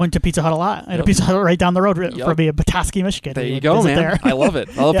 yeah, I went to Pizza Hut a lot. I had a Pizza Hut right down the road from me in Petoskey, Michigan. There you go, man. There. I love it.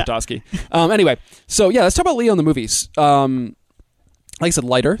 I love Petoskey. Anyway, so yeah, let's talk about Leo in the movies. Like I said,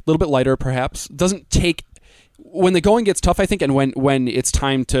 lighter, a little bit lighter perhaps. Doesn't take... When the going gets tough, I think, and when it's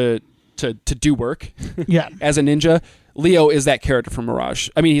time to do work as a ninja, Leo is that character from Mirage.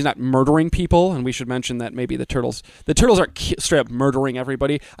 I mean, he's not murdering people, and we should mention that maybe the Turtles aren't straight up murdering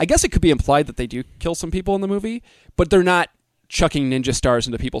everybody. I guess it could be implied that they do kill some people in the movie, but they're not chucking ninja stars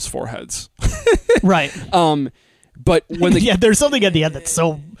into people's foreheads. Right. But when there's something at the end that's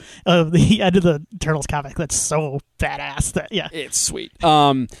so the end of the Turtles comic that's so badass that it's sweet.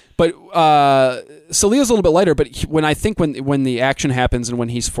 But so Leo's a little bit lighter, but when the action happens and when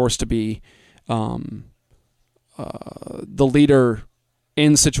he's forced to be the leader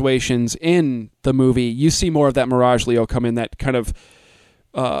in situations in the movie, you see more of that Mirage Leo come in, that kind of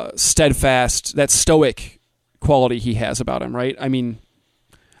steadfast, that stoic quality he has about him, right? I mean,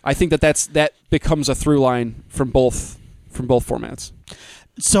 I think that becomes a through line from both formats.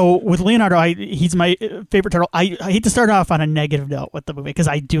 So with Leonardo, he's my favorite turtle. I hate to start off on a negative note with the movie because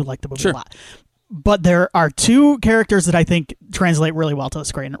I do like the movie a lot. But there are two characters that I think translate really well to the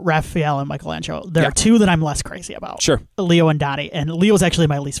screen, Raphael and Michelangelo. There are two that I'm less crazy about. Sure. Leo and Donnie. And Leo's actually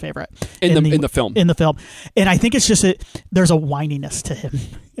my least favorite. In the film. In the film. And I think it's just there's a whininess to him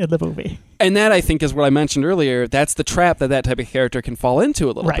in the movie. And that, I think, is what I mentioned earlier. That's the trap that type of character can fall into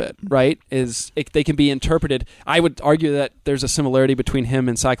a little bit, right? They can be interpreted. I would argue that there's a similarity between him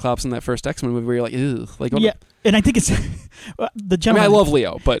and Cyclops in that first X-Men movie where you're like, ew. Like, what and I think it's the gentleman. I mean, I love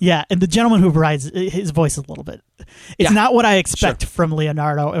Leo, but and the gentleman who provides his voice is a little bit. It's not what I expect from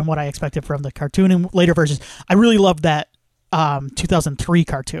Leonardo and what I expected from the cartoon and later versions. I really love that 2003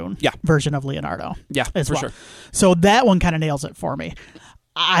 cartoon version of Leonardo. Yeah, as for well. sure. So that one kind of nails it for me.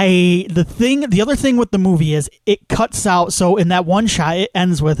 The other thing with the movie is it cuts out. So in that one shot, it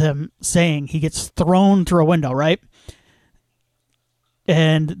ends with him saying he gets thrown through a window, right?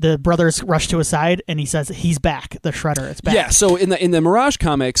 And the brothers rush to his side, and he says, "He's back. The Shredder is back." Yeah. So in the Mirage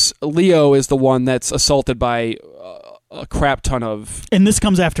comics, Leo is the one that's assaulted by a crap ton of. And this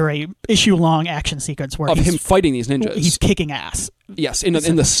comes after a issue-long action sequence where him fighting these ninjas. He's kicking ass. Yes, in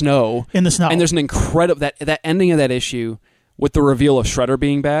the snow. In the snow. And there's an incredible that ending of that issue with the reveal of Shredder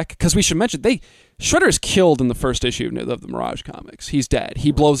being back, because we should mention Shredder is killed in the first issue of the Mirage comics. He's dead.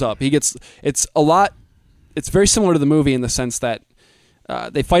 He blows up. It's very similar to the movie in the sense that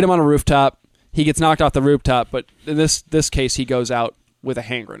they fight him on a rooftop. he gets knocked off the rooftop, but in this case, he goes out with a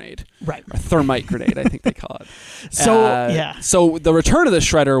hand grenade. Right. A thermite grenade, I think they call it. So, So the return of the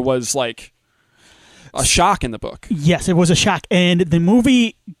Shredder was like a shock in the book. Yes, it was a shock. And the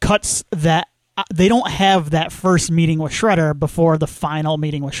movie cuts that. They don't have that first meeting with Shredder before the final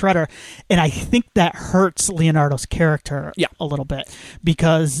meeting with Shredder. And I think that hurts Leonardo's character a little bit,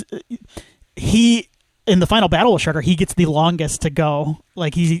 because he, in the final battle with Shredder, he gets the longest to go.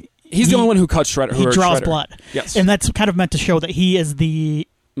 Like he's the only one who cuts Shredder. He draws Shredder. blood. Yes. And that's kind of meant to show that he is the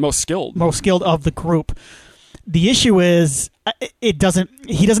most skilled of the group. The issue is he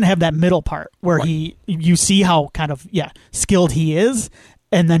doesn't have that middle part where you see how kind of skilled he is,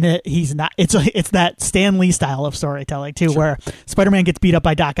 and then he's not. It's that Stan Lee style of storytelling too, where Spider-Man gets beat up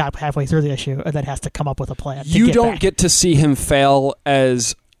by Doc Ock halfway through the issue and then has to come up with a plan. You don't get to see him fail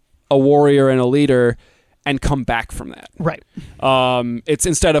as a warrior and a leader and come back from that. Right. It's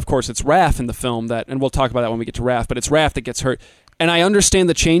instead, of course, it's Raph in the film and we'll talk about that when we get to Raph, but it's Raph that gets hurt. And I understand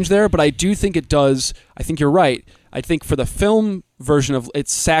the change there, but I do think it does. I think you're right. I think for the film version of it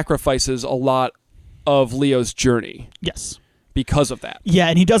sacrifices a lot of Leo's journey. Yes. Because of that. Yeah,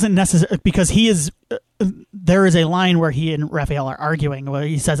 and he doesn't necessarily, because he is, there is a line where he and Raphael are arguing where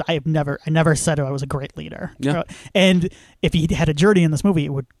he says, I never said I was a great leader. Yeah. And if he had a journey in this movie,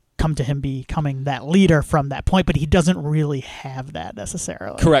 it would come to him becoming that leader from that point, but he doesn't really have that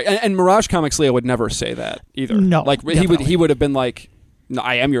necessarily. Correct. And Mirage Comics Leo would never say that either. No. Like he would have been like, no,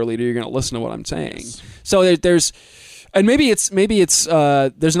 I am your leader, you're going to listen to what I'm saying. Yes. So there's and maybe it's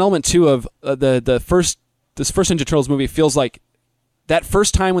there's an element too of this first Ninja Turtles movie feels like that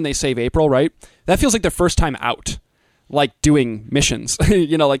first time when they save April, right? That feels like their first time out, like doing missions,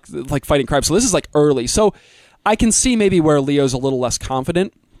 like fighting crime. So this is like early. So I can see maybe where Leo's a little less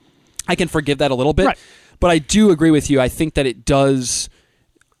confident. I can forgive that a little bit, but I do agree with you. I think that it does.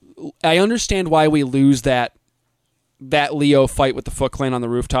 I understand why we lose that Leo fight with the Foot Clan on the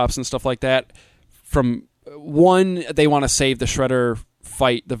rooftops and stuff like that. From one, they want to save the Shredder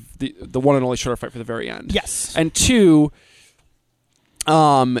fight, the one and only Shredder fight for the very end. Yes, and two,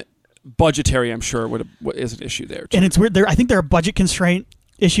 budgetary, I'm sure is an issue there too. And it's weird. I think there are budget constraint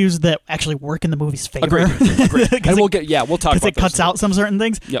issues that actually work in the movie's favor. Agreed. And we'll talk about because it cuts out some certain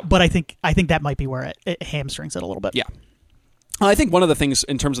things. Yep. But I think that might be where it hamstrings it a little bit. Yeah. I think one of the things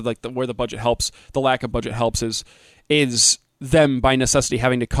in terms of like where the budget helps, the lack of budget helps is them by necessity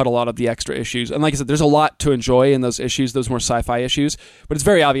having to cut a lot of the extra issues. And like I said, there's a lot to enjoy in those issues, those more sci-fi issues. But it's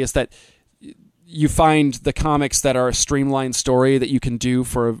very obvious that you find the comics that are a streamlined story that you can do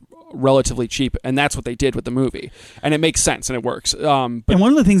for relatively cheap, and that's what they did with the movie, and it makes sense and it works. And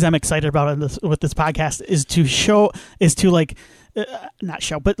one of the things I'm excited about with this podcast is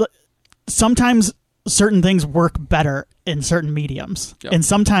but sometimes certain things work better in certain mediums, and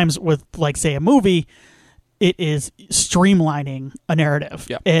sometimes with like say a movie, it is streamlining a narrative,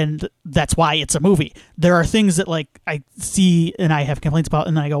 and that's why it's a movie. There are things that like I see and I have complaints about,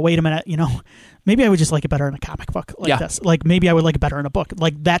 and then I go, wait a minute, maybe I would just like it better in a comic book like this. Like maybe I would like it better in a book.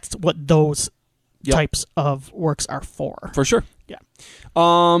 Like that's what those types of works are for. For sure. Yeah.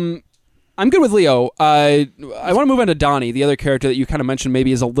 I'm good with Leo. I want to move on to Donnie, the other character that you kind of mentioned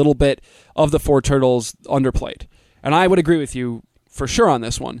maybe is a little bit of the four turtles underplayed. And I would agree with you for sure on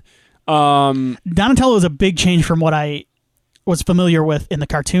this one. Donatello is a big change from what I was familiar with in the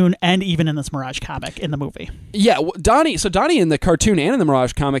cartoon and even in this Mirage comic in the movie. Yeah, Donnie in the cartoon and in the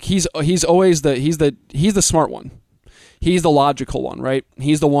Mirage comic, he's always the smart one. He's the logical one, right?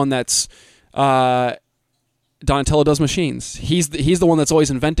 He's the one that's Donatello does machines. He's the one that's always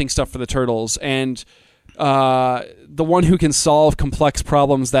inventing stuff for the turtles, and the one who can solve complex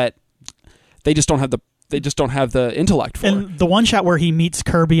problems that they just don't have the intellect for. And the one shot where he meets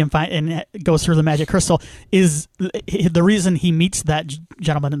Kirby and goes through the magic crystal is the reason he meets that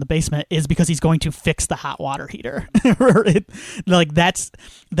gentleman in the basement is because he's going to fix the hot water heater. That's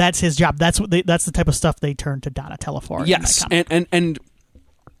his job. That's the type of stuff they turn to Donatello for. Yes, and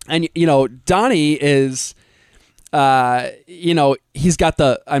Donnie is. He's got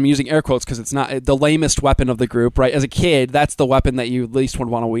I'm using air quotes because it's not the lamest weapon of the group, right? As a kid, that's the weapon that you least would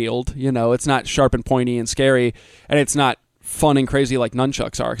want to wield. It's not sharp and pointy and scary, and it's not fun and crazy like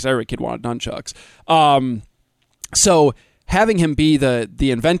nunchucks are, because every kid wanted nunchucks. So having him be the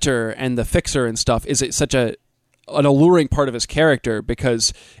inventor and the fixer and stuff is such an alluring part of his character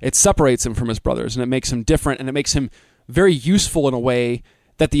because it separates him from his brothers and it makes him different and it makes him very useful in a way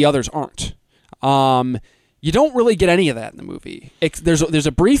that the others aren't. You don't really get any of that in the movie. There's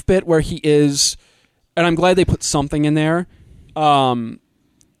a brief bit where he is, and I'm glad they put something in there,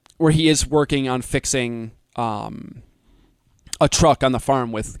 where he is working on fixing a a truck on the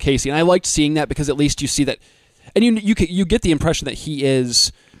farm with Casey, and I liked seeing that because at least you see that, and you get the impression that he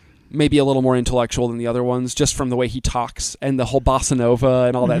is maybe a little more intellectual than the other ones, just from the way he talks and the whole bossa nova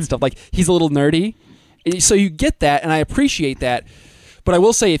and all that stuff. Like, he's a little nerdy, so you get that, and I appreciate that. But I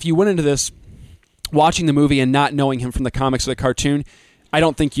will say, if you went into this watching the movie and not knowing him from the comics or the cartoon, I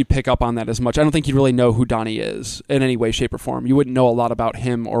don't think you'd pick up on that as much. I don't think you'd really know who Donnie is in any way, shape, or form. You wouldn't know a lot about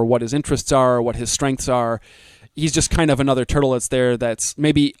him or what his interests are or what his strengths are. He's just kind of another turtle that's there that's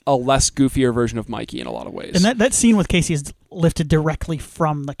maybe a less goofier version of Mikey in a lot of ways. And that scene with Casey is lifted directly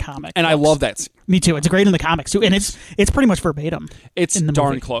from the comic. And books. I love that scene. Me too. It's great in the comics too, and it's pretty much verbatim. It's in the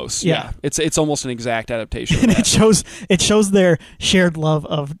darn movie. Close. Yeah, it's almost an exact adaptation. And it shows their shared love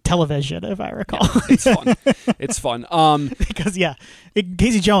of television, if I recall. Yeah, it's fun. It's fun. Because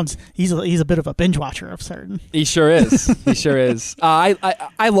Casey Jones, he's a bit of a binge watcher of certain. He sure is. He sure is. I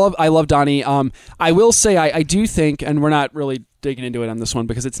love Donnie. I will say I do think, and we're not really digging into it on this one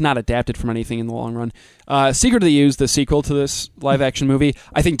because it's not adapted from anything in the long run. Secret of the Ooze, the sequel to this live action movie,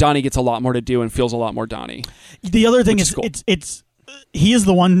 I think Donnie gets a lot more to do and feels a lot more Donnie. The other thing is cool. he is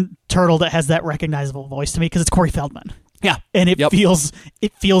the one turtle that has that recognizable voice to me because it's Corey Feldman. Yeah, and it feels a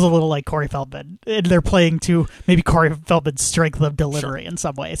little like Corey Feldman. And they're playing to maybe Corey Feldman's strength of delivery in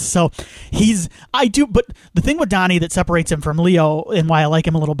some ways. So but the thing with Donnie that separates him from Leo and why I like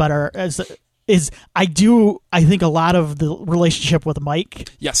him a little better is I think a lot of the relationship with Mike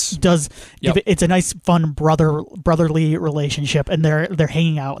does it's a nice fun brotherly relationship, and they're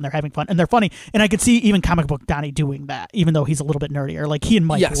hanging out and they're having fun and they're funny, and I could see even comic book Donnie doing that, even though he's a little bit nerdier. Like, he and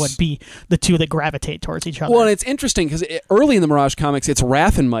Mike would be the two that gravitate towards each other. Well, and it's interesting because early in the Mirage comics, it's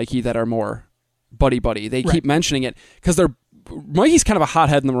Raph and Mikey that are more buddy. They keep mentioning it because Mikey's kind of a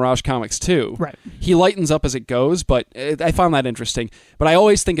hothead in the Mirage comics too. Right. He lightens up as it goes, but I found that interesting. But I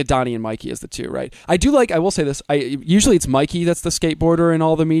always think of Donnie and Mikey as the two, right? I will say this. Usually it's Mikey that's the skateboarder in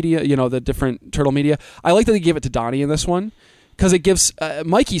all the media, the different turtle media. I like that they give it to Donnie in this one because it gives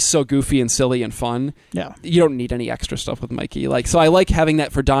Mikey's so goofy and silly and fun. Yeah. You don't need any extra stuff with Mikey. So I like having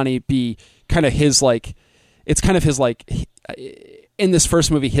that for Donnie be kind of his it's kind of his in this first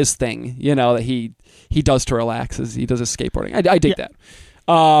movie, his thing, that he does to relax as he does his skateboarding. I dig that.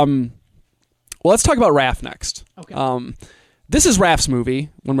 Well, let's talk about Raph next. Okay. This is Raph's movie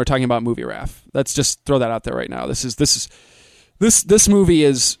when we're talking about movie Raph. Let's just throw that out there right now. This movie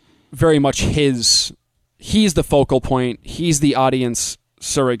is very much his. He's the focal point. He's the audience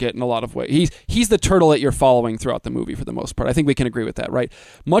surrogate in a lot of ways. He's the turtle that you're following throughout the movie for the most part. I think we can agree with that, right?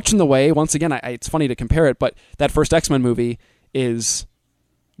 Much in the way, once again, it's funny to compare it, but that first X-Men movie is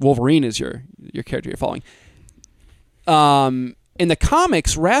Wolverine is your character you're following. In the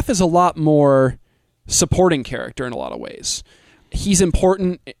comics, Raph is a lot more supporting character in a lot of ways. He's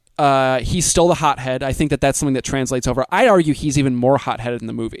important. He's still the hothead. I think that's something that translates over. I'd argue he's even more hotheaded in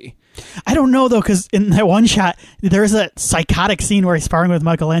the movie. I don't know, though, because in that one shot, there's a psychotic scene where he's sparring with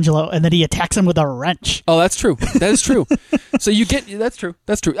Michelangelo, and then he attacks him with a wrench. Oh, that's true. That is true. So you get that's true.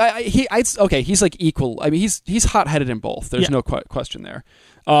 That's true. Okay. He's like equal. I mean, he's hot-headed in both. There's no question there.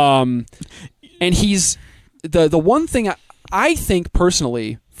 And he's the one thing I think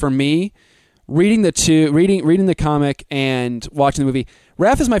personally for me, reading the comic and watching the movie.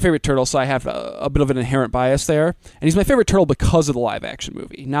 Raph is my favorite turtle, so I have a bit of an inherent bias there. And he's my favorite turtle because of the live-action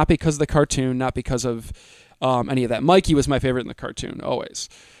movie, not because of the cartoon, not because of any of that. Mikey was my favorite in the cartoon, always.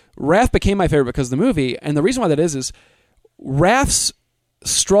 Raph became my favorite because of the movie, and the reason why that is Raph's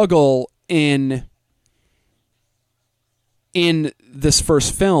struggle in this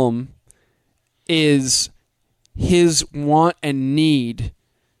first film is his want and need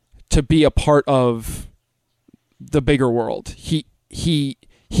to be a part of the bigger world.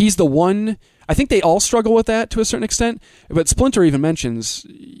 He's the one. I think they all struggle with that to a certain extent. But Splinter even mentions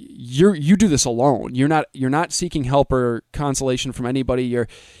you do this alone. You're not seeking help or consolation from anybody.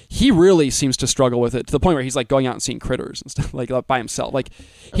 He really seems to struggle with it to the point where he's like going out and seeing critters and stuff like by himself. Like,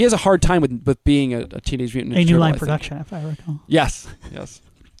 he has a hard time with being a Teenage Mutant Ninja Turtle. New Line production, if I recall. Yes.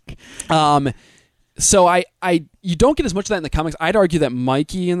 So you don't get as much of that in the comics. I'd argue that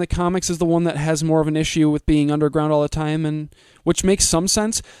Mikey in the comics is the one that has more of an issue with being underground all the time, and which makes some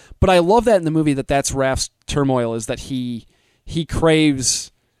sense. But I love that in the movie that's Raph's turmoil, is that he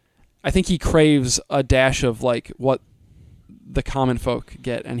craves. I think he craves a dash of like what the common folk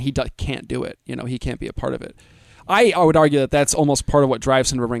get, and he can't do it. He can't be a part of it. I would argue that that's almost part of what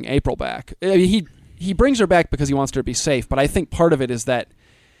drives him to bring April back. I mean, he brings her back because he wants her to be safe, but I think part of it is that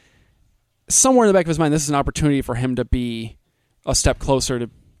somewhere in the back of his mind, this is an opportunity for him to be a step closer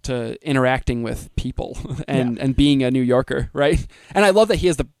to interacting with people and being a New Yorker, right? And I love that he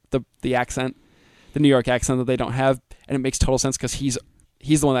has the accent, the New York accent that they don't have. and it makes total sense because he's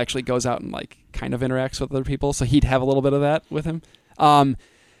the one that actually goes out and like kind of interacts with other people, so he'd have a little bit of that with him.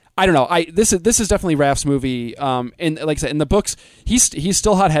 I don't know. This is definitely Raph's movie. And like I said, in the books, he's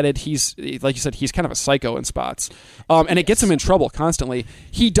still hot-headed. He's, like you said, he's kind of a psycho in spots. And it gets him in trouble constantly.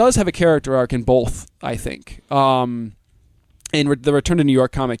 He does have a character arc in both, I think. In the Return to New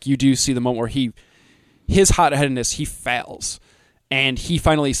York comic, you do see the moment where his hot-headedness, he fails. And he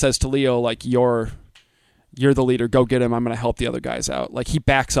finally says to Leo, like, you're the leader, go get him, I'm going to help the other guys out. Like, he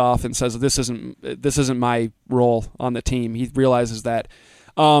backs off and says, this isn't my role on the team. He realizes that.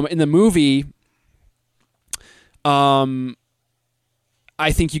 In the movie, I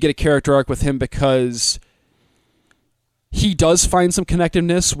think you get a character arc with him because he does find some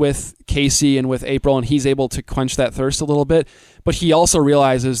connectiveness with Casey and with April, and he's able to quench that thirst a little bit. But he also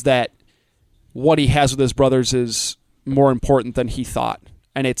realizes that what he has with his brothers is more important than he thought,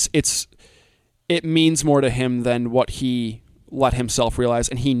 and it means more to him than what he let himself realize,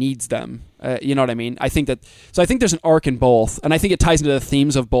 and he needs them. You know what I mean? I think there's an arc in both, and I think it ties into the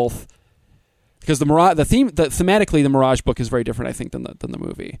themes of both. Because thematically, the Mirage book is very different, I think, than the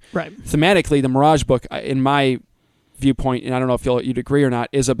movie. Right. Thematically, the Mirage book, in my viewpoint, and I don't know if you'd agree or not,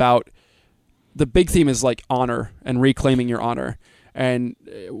 is about the big theme is like honor and reclaiming your honor, and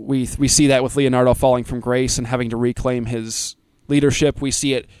we see that with Leonardo falling from grace and having to reclaim his leadership. We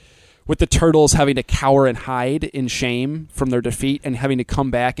see it with the Turtles having to cower and hide in shame from their defeat and having to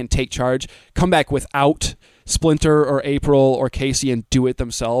come back and take charge, come back without Splinter or April or Casey and do it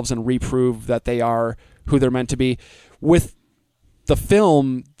themselves and reprove that they are who they're meant to be. With the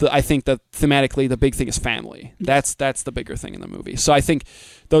film, I think that thematically the big thing is family. That's the bigger thing in the movie. So I think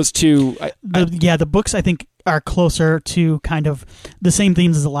those two... the books, I think, are closer to kind of the same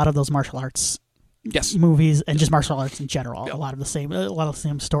themes as a lot of those martial arts movies and just martial arts in general. Yep. A lot of the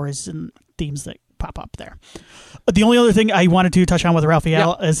same stories and themes that pop up there. The only other thing I wanted to touch on with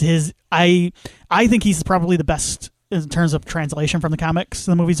Raphael is his. I think he's probably the best in terms of translation from the comics to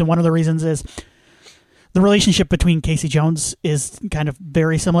the movies, and one of the reasons is the relationship between Casey Jones is kind of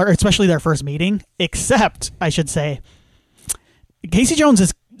very similar, especially their first meeting. Except, I should say, Casey Jones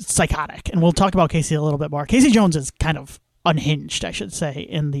is psychotic, and we'll talk about Casey a little bit more. Casey Jones is kind of unhinged, I should say,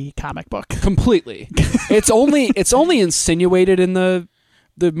 in the comic book. Completely. It's only insinuated in the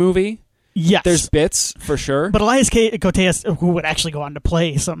movie. Yes. There's bits, for sure. But Elias Koteas, who would actually go on to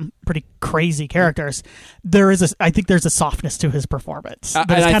play some pretty crazy characters, I think there's a softness to his performance.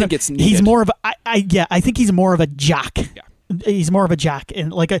 And I think it's needed. He's more of I think he's more of a jock. Yeah. He's more of a jock,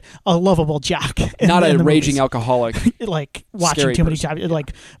 and like a lovable jock. Not a raging movies. Alcoholic. Like watching too many jobs,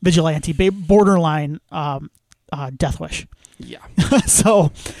 like vigilante, borderline Death Wish. Yeah.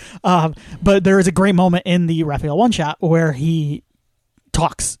 So, but there is a great moment in the Raphael one shot where he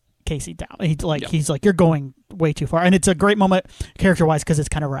talks Casey down. He's like, you're going way too far, and it's a great moment character wise because it's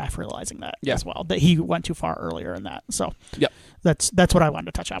kind of Raph realizing that as well, that he went too far earlier in that. So that's what I wanted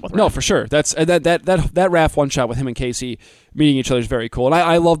to touch on with Raph. No, for sure. That's that Raph one shot with him and Casey meeting each other is very cool, and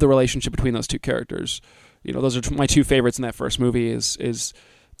I love the relationship between those two characters. You know, those are my two favorites in that first movie. Is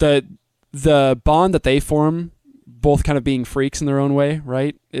the bond that they form, both kind of being freaks in their own way,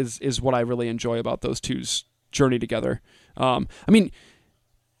 right? Is what I really enjoy about those two's journey together. I mean,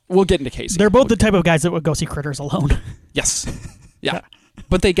 we'll get into Casey. They're both the type of guys that would go see Critters alone. Yes. Yeah.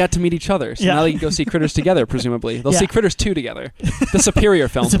 But they got to meet each other, so now they can go see Critters together, presumably. They'll see Critters 2 together. The Superior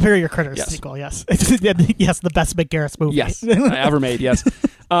film. The Superior Critters sequel, yes. Yes, the best Mick Garris movie. Yes, ever made, yes.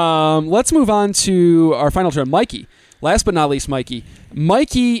 Let's move on to our final turn, Mikey. Last but not least, Mikey.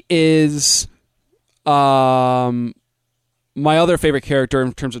 Mikey is my other favorite character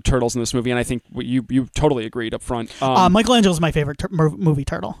in terms of turtles in this movie, and I think you totally agreed up front. Michelangelo's my favorite movie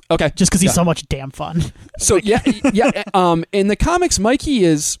turtle. Okay. Just because he's so much damn fun. So, in the comics,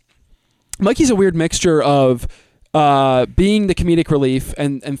 Mikey's a weird mixture of being the comedic relief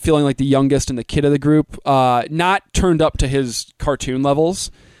and feeling like the youngest and the kid of the group, not turned up to his cartoon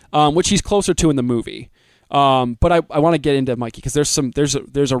levels, which he's closer to in the movie. But I want to get into Mikey because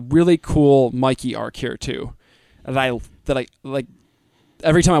there's a really cool Mikey arc here too, that I like.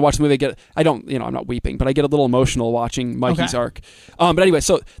 Every time I watch the movie, I'm not weeping, but I get a little emotional watching Mikey's arc. But anyway,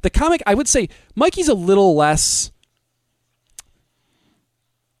 so the comic, I would say Mikey's a little less.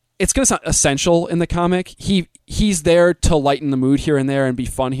 It's going to sound essential in the comic. He's there to lighten the mood here and there and be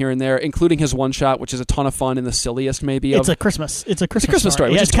fun here and there, including his one shot, which is a ton of fun and the silliest maybe. It's a Christmas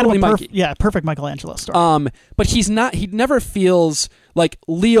story, which is totally Mikey. Perfect Michelangelo story. But he's not. He never feels like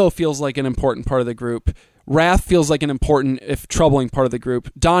Leo feels like an important part of the group. Raph feels like an important, if troubling, part of the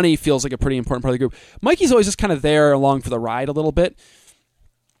group. Donnie feels like a pretty important part of the group. Mikey's always just kind of there along for the ride a little bit.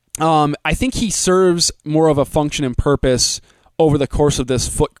 I think he serves more of a function and purpose over the course of this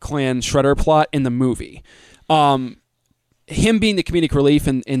Foot Clan Shredder plot in the movie. Him being the comedic relief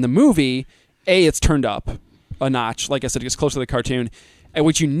in the movie, it's turned up a notch. Like I said, it gets closer to the cartoon, and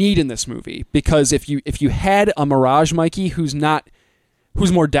what you need in this movie, because if you had a Mirage Mikey who's more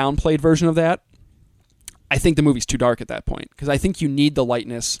downplayed version of that, I think the movie's too dark at that point, because I think you need the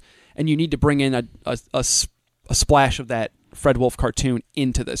lightness and you need to bring in a splash of that Fred Wolf cartoon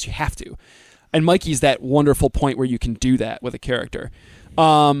into this. You have to. And Mikey's that wonderful point where you can do that with a character.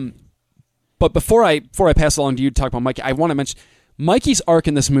 But before I pass along to you to talk about Mikey, I want to mention Mikey's arc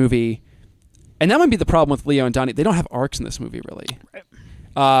in this movie, and that might be the problem with Leo and Donnie. They don't have arcs in this movie, really.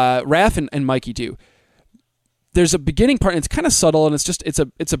 Raph and Mikey do. There's a beginning part, and it's kind of subtle, and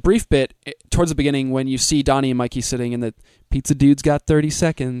it's a brief bit towards the beginning when you see Donnie and Mikey sitting, and the pizza dude's got 30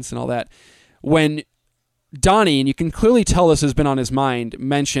 seconds and all that. When Donnie, and you can clearly tell this has been on his mind,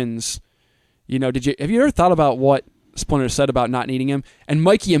 mentions, have you ever thought about what Splinter said about not needing him? And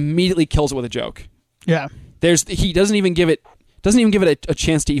Mikey immediately kills it with a joke. Yeah. He doesn't even give it a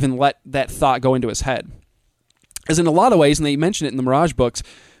chance to even let that thought go into his head. As in a lot of ways, and they mention it in the Mirage books,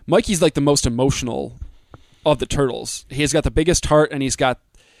 Mikey's like the most emotional of the turtles. He's got the biggest heart, and he's got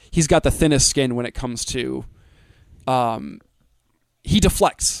the thinnest skin when it comes to he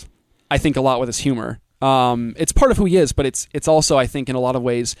deflects, I think, a lot with his humor. It's part of who he is, but it's also, I think, in a lot of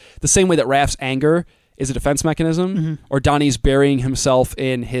ways, the same way that Raph's anger is a defense mechanism, or Donnie's burying himself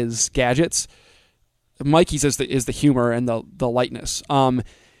in his gadgets. Mikey's is the humor and the lightness.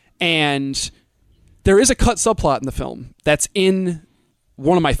 And there is a cut subplot in the film that's in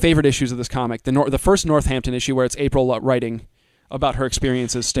one of my favorite issues of this comic, the first Northampton issue, where it's April writing about her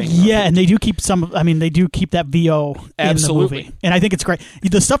experiences staying. Yeah, and they do keep that VO in the movie, and I think it's great.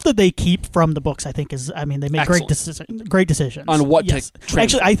 The stuff that they keep from the books, I think, they make great decisions on what to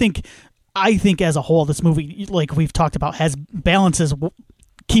actually. I think as a whole, this movie, like we've talked about, has balances.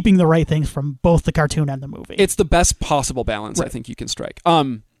 Keeping the right things from both the cartoon and the movie. It's the best possible balance, right, I think you can strike.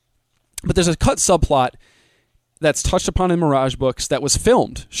 But there's a cut subplot that's touched upon in Mirage books that was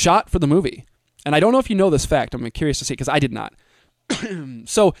shot for the movie. And I don't know if you know this fact. I'm curious to see, because I did not.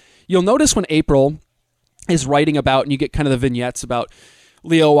 So you'll notice when April is writing about, and you get kind of the vignettes about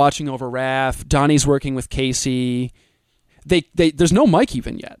Leo watching over Raph, Donnie's working with Casey. There's no Mikey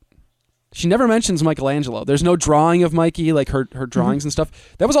vignette. She never mentions Michelangelo. There's no drawing of Mikey, like her drawings and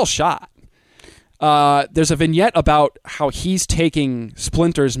stuff. That was all shot. There's a vignette about how he's taking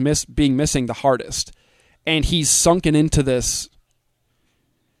Splinter's being missing the hardest, and he's sunken into this.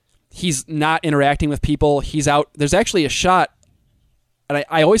 He's not interacting with people. He's out. There's actually a shot, and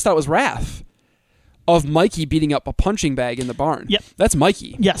I always thought it was Raph, of Mikey beating up a punching bag in the barn. Yep. That's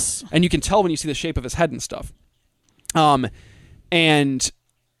Mikey. Yes. And you can tell when you see the shape of his head and stuff. And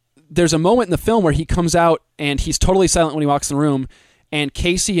there's a moment in the film where he comes out and he's totally silent when he walks in the room, and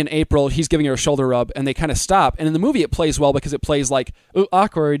Casey and April, he's giving her a shoulder rub, and they kind of stop. And in the movie it plays well because it plays like, ooh,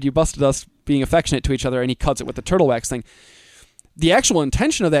 awkward, you busted us being affectionate to each other, and he cuts it with the turtle wax thing. The actual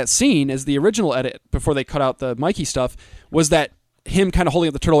intention of that scene, is the original edit before they cut out the Mikey stuff, was that him kind of holding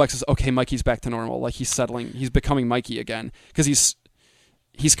up the turtle wax is, okay, Mikey's back to normal, like he's settling, he's becoming Mikey again, because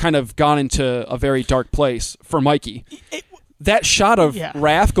he's kind of gone into a very dark place for Mikey. That shot of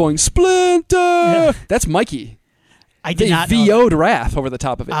Raph going, Splinter! That's Mikey. I did not know. They VO'd Raph over the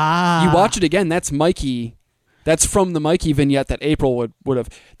top of it. You watch it again, that's Mikey. That's from the Mikey vignette that April would have.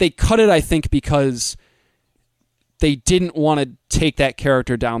 They cut it, I think, because they didn't want to take that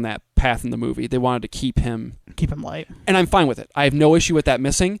character down that path in the movie. They wanted to keep him light. And I'm fine with it. I have no issue with that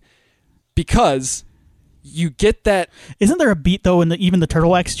missing, because you get that. Isn't there a beat, though, in even the Turtle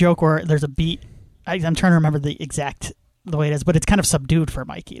Wax joke where there's a beat? I'm trying to remember the way it is, but it's kind of subdued for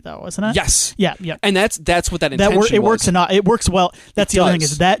Mikey, though, isn't it? Yes. Yeah. And that's what that intention was. It works enough. It works well. That's the other thing,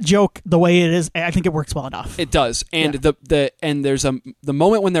 is that joke, the way it is, I think it works well enough. It does. And and there's the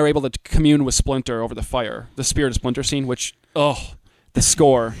moment when they're able to commune with Splinter over the fire, the Spirit of Splinter scene, which, the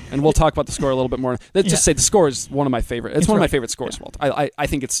score, and we'll talk about the score a little bit more. Let's just say the score is one of my favorite. It's one of my favorite scores, Walt. I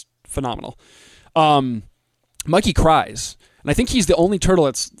think it's phenomenal. Mikey cries, and I think he's the only turtle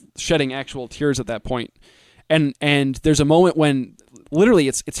that's shedding actual tears at that point. And there's a moment when literally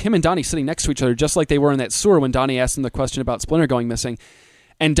it's him and Donnie sitting next to each other, just like they were in that sewer when Donnie asked him the question about Splinter going missing,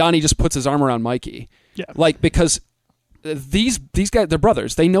 and Donnie just puts his arm around Mikey, because these guys, they're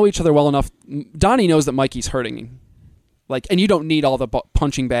brothers, they know each other well enough. Donnie knows that Mikey's hurting, and you don't need all the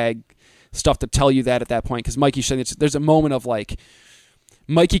punching bag stuff to tell you that at that point, because Mikey's saying there's a moment of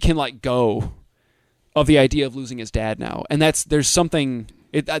Mikey can let go of the idea of losing his dad now, and there's something.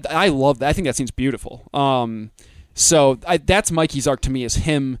 I love that. I think that scene's beautiful. So that's Mikey's arc to me, is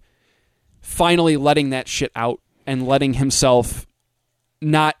him finally letting that shit out and letting himself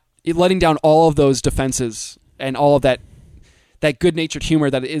letting down all of those defenses and all of that good-natured humor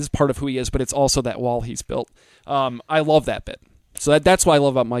that is part of who he is, but it's also that wall he's built. I love that bit. So that's what I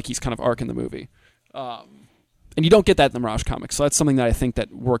love about Mikey's kind of arc in the movie. And you don't get that in the Mirage comics, so that's something that I think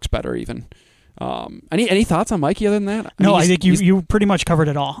that works better even. Any thoughts on Mikey other than that? I think you pretty much covered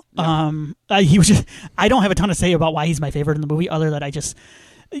it all. Yeah. He was just, I don't have a ton to say about why he's my favorite in the movie, other than I just,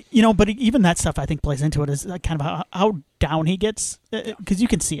 but even that stuff I think plays into it, is kind of how down he gets, because you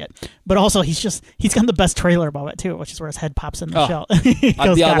can see it. But also he's got the best trailer about it too, which is where his head pops in the shell. He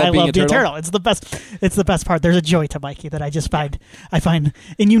goes, I love being being a a turtle. It's the best. It's the best part. There's a joy to Mikey that I just find. And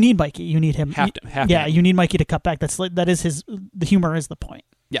you need Mikey. You need him. You need Mikey to cut back. That is the humor is the point.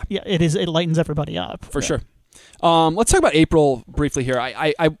 Yeah. It is. It lightens everybody up for sure. Let's talk about April briefly here.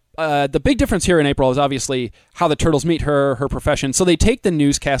 The big difference here in April is obviously how the turtles meet her profession. So they take the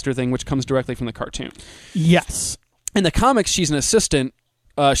newscaster thing, which comes directly from the cartoon. Yes. In the comics, she's an assistant.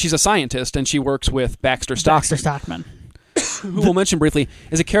 She's a scientist, and she works with Baxter Stockman. Who we'll mention briefly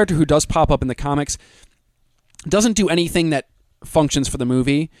is a character who does pop up in the comics. Doesn't do anything that functions for the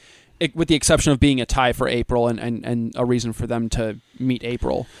movie, with the exception of being a tie for April and a reason for them to meet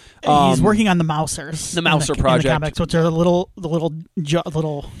April. He's working on the Mousers. The Mouser project. In the comics, which are the little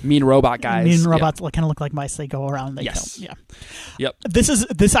mean robot guys. Mean robots that kind of look like mice. They go around. They yes. kill. Yeah. Yep.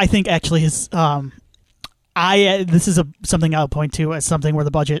 This I think actually is something I'll point to as something where the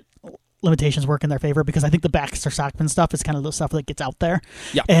budget limitations work in their favor, because I think the Baxter Stockman stuff is kind of the stuff that gets out there.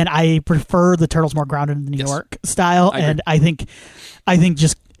 Yeah. And I prefer the Turtles more grounded in the New York style. And I think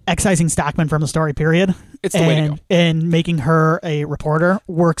just excising Stockman from the story period, it's the way to go, and making her a reporter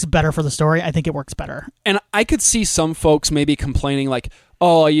works better for the story. I think it works better. And I could see some folks maybe complaining like,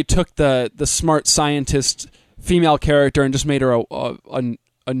 "Oh, you took the smart scientist female character and just made her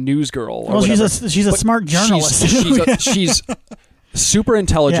a news girl." Well, she's a smart journalist. She's super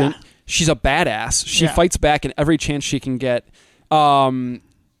intelligent. Yeah. She's a badass. She fights back in every chance she can get.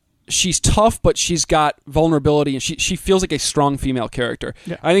 She's tough, but she's got vulnerability, and she feels like a strong female character.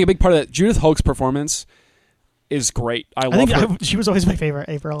 Yeah. I think a big part of that, Judith Hoag's performance is great. I love her. She was always my favorite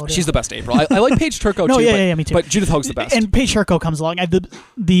April. She's the best April. I like Paige Turco too. Me too. But Judith Hoag's the best. And Paige Turco comes along.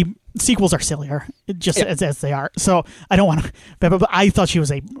 The sequels are sillier, just as they are. So I don't want to. But I thought she was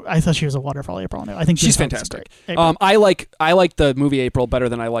a wonderful April. I think she's fantastic. I like the movie April better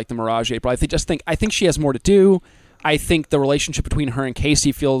than I like the Mirage April. I think she has more to do. I think the relationship between her and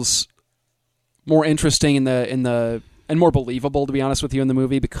Casey feels more interesting and more believable, to be honest with you, in the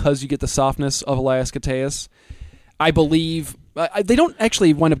movie, because you get the softness of Elias Koteas. I believe they don't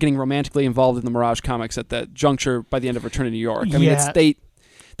actually wind up getting romantically involved in the Mirage comics at that juncture by the end of Return to New York. I mean,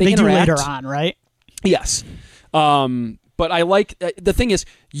 they do later on, right? Yes. But I like the thing is,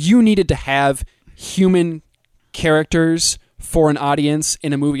 you needed to have human characters for an audience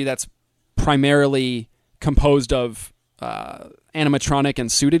in a movie that's primarily composed of animatronic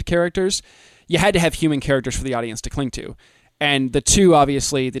and suited characters. You had to have human characters for the audience to cling to. And the two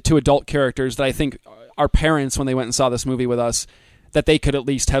adult characters that I think our parents, when they went and saw this movie with us, that they could at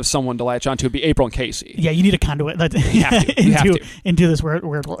least have someone to latch onto, would be April and Casey. Yeah, you need a conduit you have to. into this weird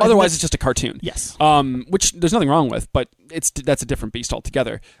world. Otherwise, it's just a cartoon. Yes. Which there's nothing wrong with, but that's a different beast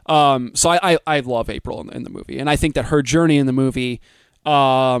altogether. So I love April in the movie, and I think that her journey in the movie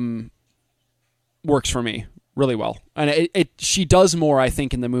works for me really well. And she does more, I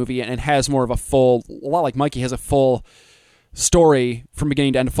think, in the movie, and it has more of a lot like Mikey has a full story from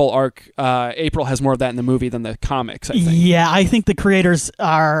beginning to end, a full arc. April has more of that in the movie than the comics, I think. Yeah, I think the creators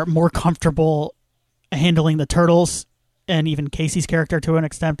are more comfortable handling the Turtles and even Casey's character to an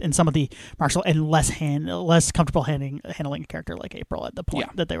extent, and some of the Marshall, and less comfortable handling a character like April at the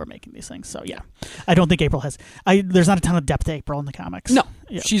point that they were making these things. So yeah, I don't think April has. There's not a ton of depth to April in the comics. No,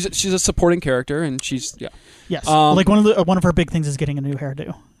 yeah. She's a supporting character, and she's yes. Like one of her big things is getting a new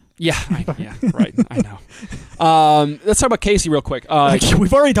hairdo. Yeah, right. I know. Let's talk about Casey real quick.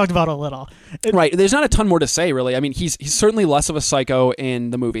 We've already talked about it a little. Right. There's not a ton more to say, really. I mean, he's certainly less of a psycho in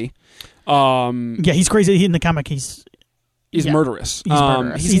the movie. Yeah, he's crazy. In the comic, he's murderous. He's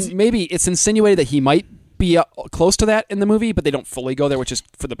murderous. Maybe it's insinuated that he might be close to that in the movie, but they don't fully go there, which is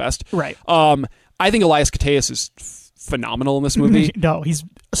for the best. Right. I think Elias Koteas is phenomenal in this movie. No, he's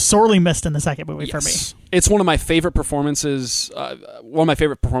sorely missed in the second movie for me. It's one of my favorite performances. One of my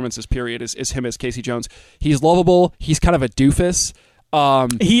favorite performances, period, is him as Casey Jones. He's lovable. He's kind of a doofus.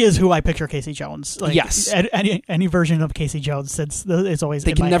 He is who I picture Casey Jones. Like, yes. Any version of Casey Jones is always.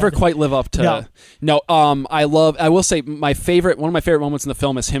 They can never quite live up to. No. I will say one of my favorite moments in the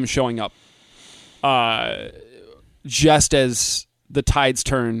film is him showing up. just as the tides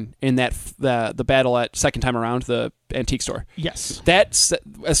turn in that the battle at second time around the antique store. Yes. That's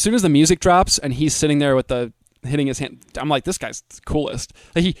as soon as the music drops and he's sitting there with the hitting his hand. I'm like, this guy's the coolest.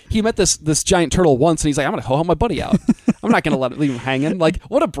 Like he met this giant turtle once and he's like, I'm gonna help my buddy out. I'm not gonna leave him hanging. Like,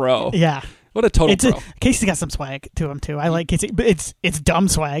 what a bro. Yeah. What a total bro. Casey's got some swag to him too. I like Casey, but it's dumb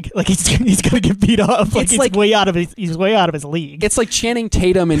swag. Like he's gonna get beat up. Like he's way out of his league. It's like Channing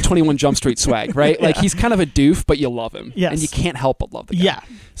Tatum in 21 Jump Street swag, right? Yeah. Like he's kind of a doof, but you love him, yes. and you can't help but love the guy. Yeah.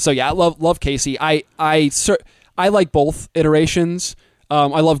 So yeah, I love Casey. I like both iterations.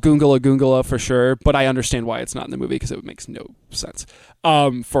 I love Goongala for sure, but I understand why it's not in the movie because it makes no sense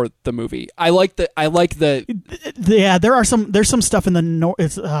for the movie. I like the yeah. There's some stuff in the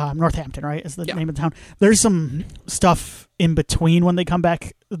Northampton, right? Is the name of the town. There's some stuff in between when they come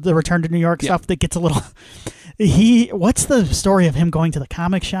back, the Return to New York stuff that gets a little. What's the story of him going to the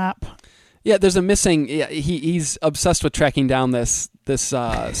comic shop? Yeah, there's a missing. Yeah, he's obsessed with tracking down this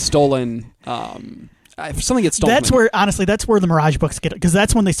stolen. Something gets stolen. That's where the Mirage books get, because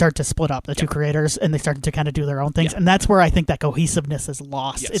that's when they start to split up, the two creators, and they start to kind of do their own things, and that's where I think that cohesiveness is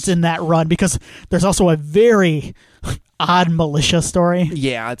lost. Yes. It's in that run, because there's also a very odd militia story.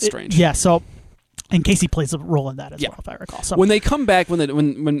 Yeah, it's strange. So, and Casey plays a role in that as well, if I recall. So when they come back,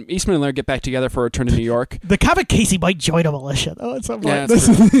 when Eastman and Laird get back together for Return to New York, the comic Casey might join a militia, though. It's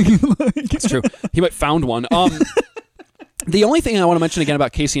it's true. He might found one. The only thing I want to mention again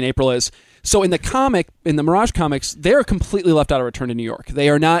about Casey and April is, so in the Mirage comics, they are completely left out of Return to New York. They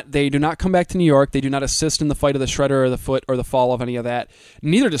do not come back to New York. They do not assist in the fight of the Shredder or the Foot or the fall of any of that.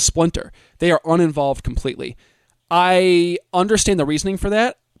 Neither does Splinter. They are uninvolved completely. I understand the reasoning for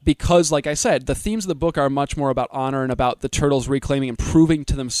that because, like I said, the themes of the book are much more about honor and about the Turtles reclaiming and proving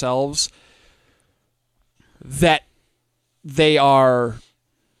to themselves that they are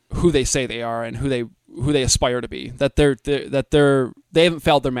who they say they are and who they aspire to be, that they haven't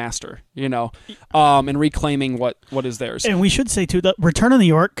failed their master, and reclaiming what is theirs. And we should say too, the Return of New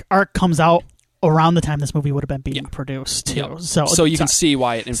York arc comes out around the time this movie would have been being produced too. Yep. So you can see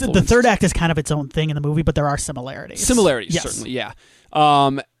why it influenced. The third act is kind of its own thing in the movie, but there are similarities. Yes. Certainly, yeah.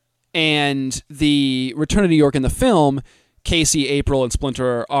 And the Return of New York in the film, Casey, April, and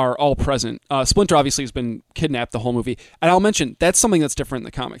Splinter are all present. Splinter obviously has been kidnapped the whole movie. And I'll mention, that's something that's different in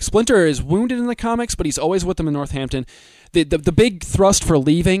the comics. Splinter is wounded in the comics, but he's always with them in Northampton. The big thrust for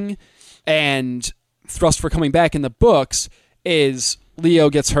leaving and thrust for coming back in the books is Leo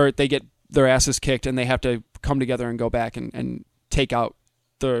gets hurt, they get their asses kicked, and they have to come together and go back and take out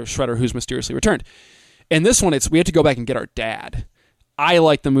the Shredder who's mysteriously returned. In this one, we have to go back and get our dad. I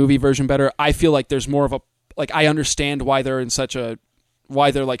like the movie version better. I feel like there's more of a, I understand why they're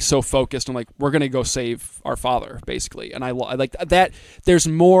so focused on we're gonna go save our father, basically, and I like that. There's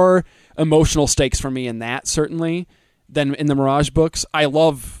more emotional stakes for me in that, certainly, than in the Mirage books. I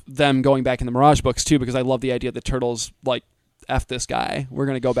love them going back in the Mirage books too, because I love the idea that Turtles F this guy. We're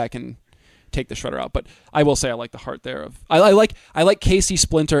gonna go back and take the Shredder out. But I will say I like the heart there of I like Casey,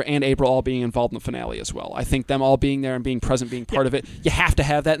 Splinter, and April all being involved in the finale as well. I think them all being there and being present, being part of it. You have to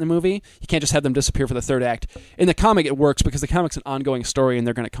have that in the movie. You can't just have them disappear for the third act. In the comic, it works because the comic's an ongoing story and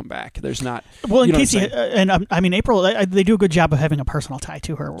they're going to come back. There's not. Well, in Casey and April, they do a good job of having a personal tie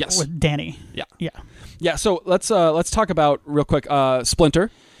to her with Danny. Yeah. So let's talk about real quick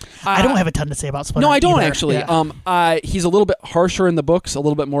Splinter. I don't have a ton to say about Splinter. No, I don't either. actually. Yeah. He's a little bit harsher in the books, a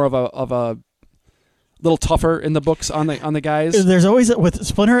little bit more of a little tougher in the books on the guys. There's always with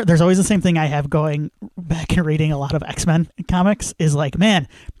Splinter. There's always the same thing I have going back and reading a lot of X-Men comics is man,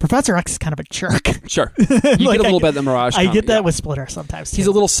 Professor X is kind of a jerk. Sure, you get a little bit of the Mirage. I get that with Splinter sometimes. He's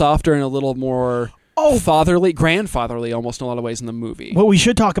a little softer and a little more fatherly, grandfatherly, almost in a lot of ways in the movie. What we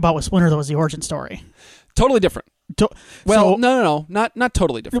should talk about with Splinter though is the origin story. Totally different. No, not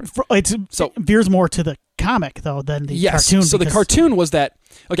totally different. It veers more to the comic though than the cartoon. So the cartoon was that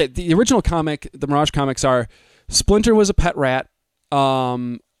the original comic, the Mirage comics are Splinter was a pet rat,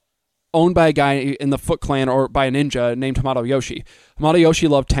 owned by a guy in the Foot Clan or by a ninja named Hamato Yoshi. Hamato Yoshi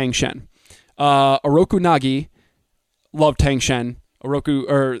loved Tang Shen. Oroku Nagi loved Tang Shen.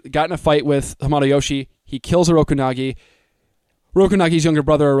 Got in a fight with Hamato Yoshi. He kills Oroku Nagi. Oroku Nagi's younger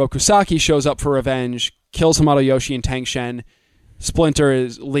brother Oroku Saki shows up for revenge, kills Hamato Yoshi and Tang Shen. Splinter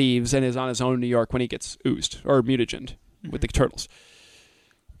leaves and is on his own in New York when he gets oozed or mutagened with the Turtles.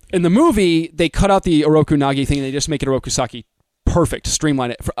 In the movie, they cut out the Oroku Nagi thing and they just make it Oroku Saki. Perfect.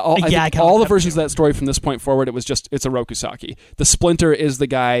 Streamline it. All the versions of that story from this point forward, it's Oroku Saki. The Splinter is the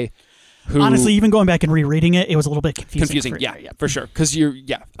guy who... Honestly, even going back and rereading it, it was a little bit confusing. For sure. Because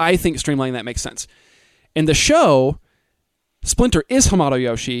I think streamlining that makes sense. In the show, Splinter is Hamato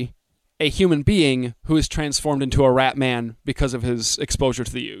Yoshi, a human being who is transformed into a rat man because of his exposure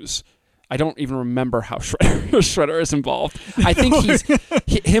to the ooze. I don't even remember how Shredder is involved. I think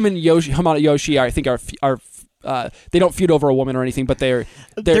him and Hamada Yoshi are they don't feud over a woman or anything, but they're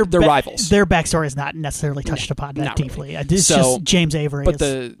rivals. Their backstory is not necessarily touched upon that deeply. Really. It's just James Avery. But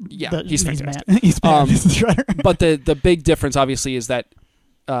he's fantastic. He's Shredder. But the big difference, obviously, is that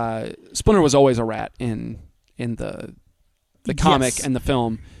Splinter was always a rat in the comic and the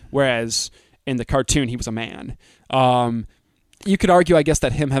film, whereas in the cartoon he was a man. You could argue, I guess,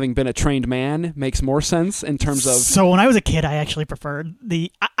 that him having been a trained man makes more sense in terms of... So when I was a kid, I actually preferred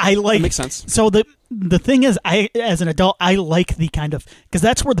I like... That makes sense. So the thing is, as an adult, I like the kind of... Because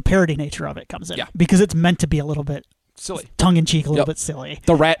that's where the parody nature of it comes in. Yeah. Because it's meant to be a little bit... Silly. Tongue-in-cheek, a little bit silly.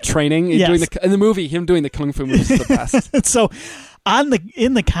 The rat training. Yes. In the movie, him doing the kung fu moves is the best. So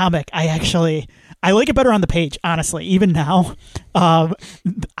in the comic, I like it better on the page, honestly. Even now,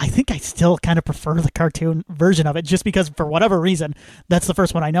 I think I still kind of prefer the cartoon version of it, just because for whatever reason, that's the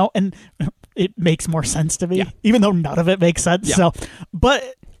first one I know, and it makes more sense to me, even though none of it makes sense. Yeah. So,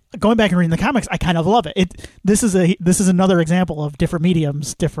 but going back and reading the comics, I kind of love it. This is another example of different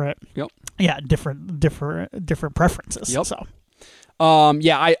mediums, different preferences. Yep. So.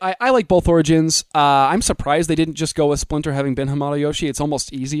 I like both origins. I'm surprised they didn't just go with Splinter having been Hamada Yoshi. It's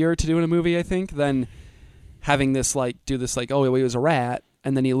almost easier to do in a movie, I think, than having this he was a rat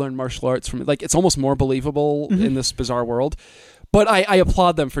and then he learned martial arts from it. Like, it's almost more believable in this bizarre world. But I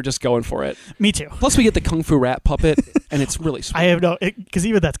applaud them for just going for it. Me too. Plus, we get the Kung Fu rat puppet, and it's really sweet. I have because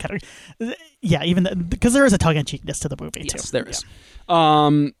even that's kind of because there is a tongue-in-cheekness to the movie too. Yes, there is.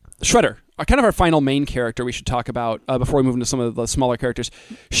 Shredder, our final main character we should talk about before we move into some of the smaller characters.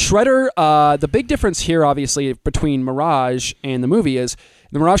 Shredder, the big difference here, obviously, between Mirage and the movie is, in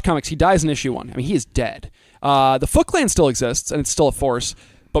the Mirage comics, he dies in issue 1. I mean, he is dead. The Foot Clan still exists, and it's still a force,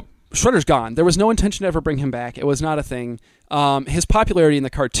 but Shredder's gone. There was no intention to ever bring him back. It was not a thing. His popularity in the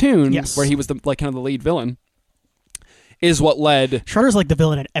cartoon, where he was the lead villain, is what led... Shredder's like the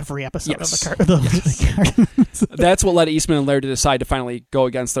villain in every episode of the cartoon. That's what led Eastman and Laird to decide to finally go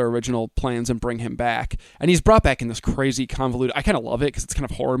against their original plans and bring him back. And he's brought back in this crazy, convoluted... I kind of love it because it's kind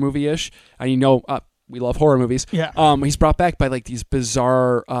of horror movie-ish. And we love horror movies. Yeah. He's brought back by these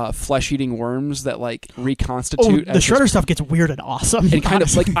bizarre flesh-eating worms that reconstitute... the Shredder stuff gets weird and awesome. And kind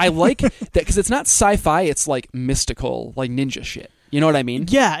of I like that because it's not sci-fi, it's mystical, ninja shit. You know what I mean?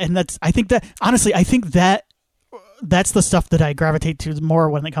 Yeah, and I think that's the stuff that I gravitate to more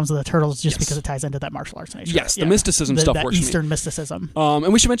when it comes to the Turtles, just because it ties into that martial arts nature. Yes, the mysticism stuff works Eastern for me. mysticism.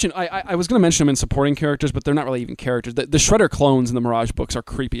 And we should mention, I was going to mention them in supporting characters, but they're not really even characters. The Shredder clones in the Mirage books are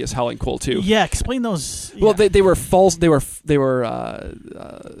creepy as hell and cool too. Yeah, explain those. Well, they were false. They were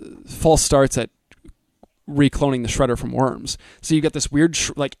false starts at recloning the Shredder from worms. So you got this weird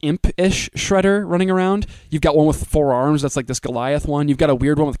imp-ish Shredder running around. You've got one with 4 arms. That's like this Goliath one. You've got a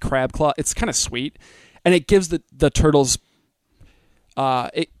weird one with crab claw. It's kind of sweet. And it gives the Turtles,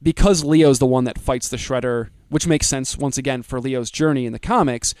 because Leo's the one that fights the Shredder, which makes sense, once again, for Leo's journey in the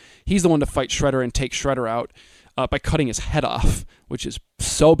comics. He's the one to fight Shredder and take Shredder out by cutting his head off, which is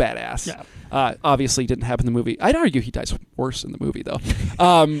so badass. Yeah. Obviously didn't happen in the movie. I'd argue he dies worse in the movie, though.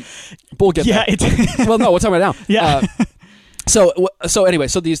 But we'll get there. Well, no, we'll talk about it now. Yeah. So anyway,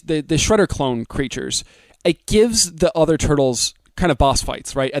 the Shredder clone creatures, it gives the other Turtles... kind of boss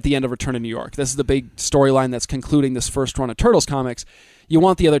fights, right, at the end of Return to New York. This is the big storyline that's concluding this first run of Turtles comics. You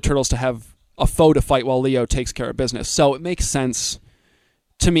want the other Turtles to have a foe to fight while Leo takes care of business. So it makes sense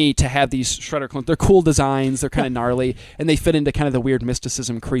to me to have these Shredder clones. They're cool designs, they're kind of gnarly, and they fit into kind of the weird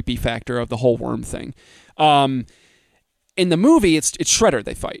mysticism, creepy factor of the whole worm thing. In the movie, it's Shredder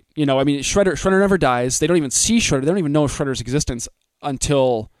they fight. Shredder never dies. They don't even see Shredder. They don't even know Shredder's existence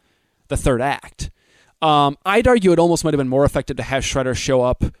until the third act. I'd argue it almost might have been more effective to have Shredder show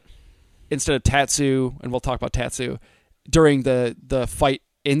up instead of Tatsu, and we'll talk about Tatsu, during the fight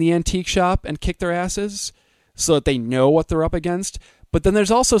in the antique shop and kick their asses so that they know what they're up against. But then there's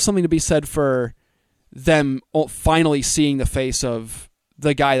also something to be said for them finally seeing the face of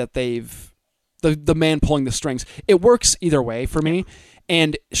the guy that the man pulling the strings. It works either way for me.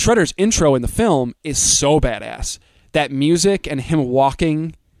 And Shredder's intro in the film is so badass. That music and him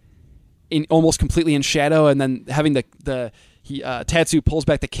walking... almost completely in shadow, and then having Tatsu pulls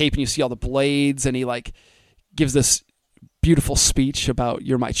back the cape and you see all the blades, and he gives this beautiful speech about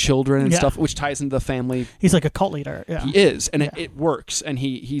 "you're my children" and stuff, which ties into the family. He's like a cult leader. Yeah. He is, and it works. And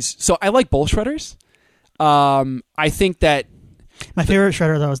he's so I like both Shredders. I think that my favorite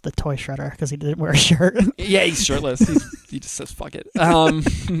Shredder though is the toy Shredder because he didn't wear a shirt. Yeah, he's shirtless. He just says "fuck it."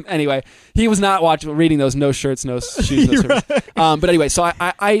 Anyway, he was not reading those "no shirts, no shoes, no service." But anyway, so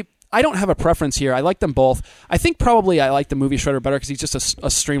I don't have a preference here. I like them both. I think probably I like the movie Shredder better because he's just a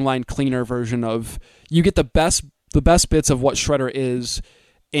streamlined, cleaner version of. You get the best bits of what Shredder is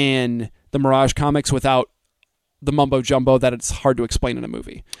in the Mirage comics without the mumbo jumbo that it's hard to explain in a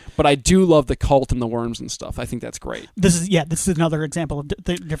movie. But I do love the cult and the worms and stuff. I think that's great. This is another example of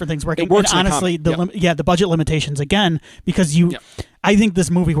different things working. It works and honestly, the budget limitations again, because I think this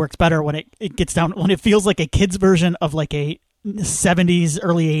movie works better when it gets down, when it feels like a kid's version of like a 70s,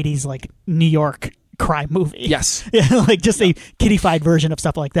 early 80s like New York crime movie. Yes. Like just a kiddified version of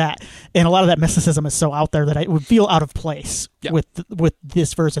stuff like that. And a lot of that mysticism is so out there that I would feel out of place with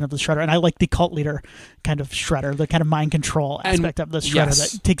this version of the Shredder. And I like the cult leader kind of Shredder, the kind of mind control aspect of the Shredder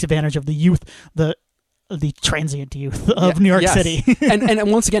that takes advantage of the youth, the transient youth of New York City.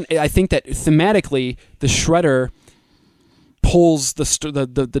 and once again, I think that thematically the Shredder pulls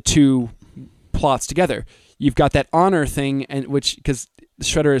the two plots together. You've got that honor thing, and because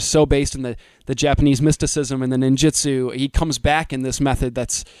Shredder is so based in the Japanese mysticism and the ninjutsu, he comes back in this method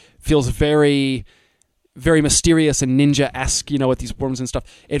that feels very, very mysterious and ninja-esque, with these worms and stuff.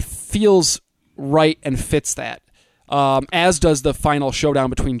 It feels right and fits that, as does the final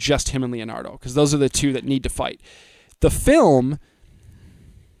showdown between just him and Leonardo, because those are the two that need to fight. The film,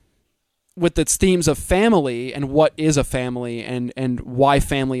 with its themes of family and what is a family and why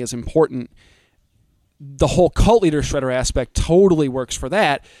family is important, the whole cult leader Shredder aspect totally works for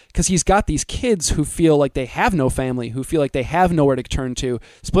that, because he's got these kids who feel like they have no family, who feel like they have nowhere to turn to.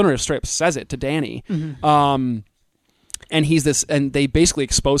 Splinter straight up says it to Danny. Mm-hmm. And he's this, and they basically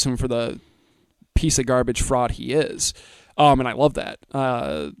expose him for the piece of garbage fraud he is. And I love that.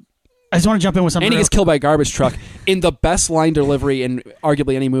 I just want to jump in with something. And he gets killed by a garbage truck in the best line delivery in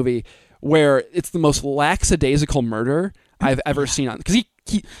arguably any movie, where it's the most lackadaisical murder I've ever seen on, because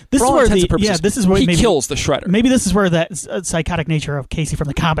this is where he kills the Shredder. Maybe this is where that psychotic nature of Casey from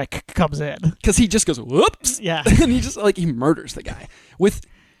the comic comes in, because he just goes whoops, and he just he murders the guy with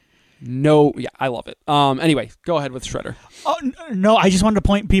no. Yeah, I love it. Anyway, go ahead with Shredder. Oh no, I just wanted to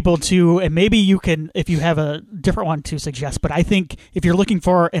point people to, and maybe you can, if you have a different one to suggest. But I think if you're looking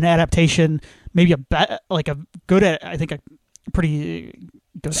for an adaptation, maybe a pretty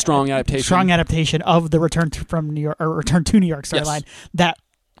good strong adaptation of the Return to New York storyline. That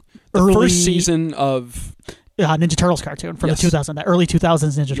the first season of Ninja Turtles cartoon from the 2000s, that early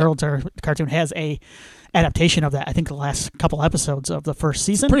 2000s Ninja Turtles cartoon has a adaptation of that. I think the last couple episodes of the first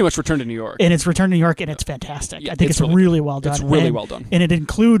season, pretty much Return to New York, and it's Return to New York, and it's fantastic. I think it's really well done. It's really well done, and it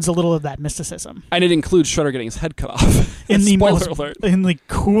includes a little of that mysticism, and it includes Shredder getting his head cut off in the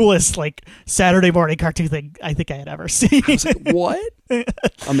coolest Saturday morning cartoon thing I think I had ever seen. I was like, what?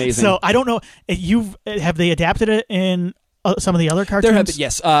 Amazing. So I don't know. Have they adapted it in some of the other cartoons? There have been,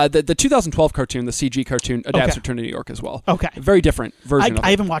 yes. The 2012 cartoon, the CG cartoon, adapts Return to New York as well. Okay. Very different version of it. I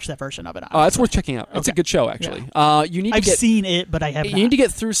haven't watched that version of it. It's worth checking out. It's a good show, actually. Yeah. I've seen it, but I haven't. You need to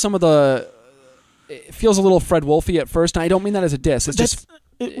get through some of the... It feels a little Fred Wolfy at first, and I don't mean that as a diss. It's just...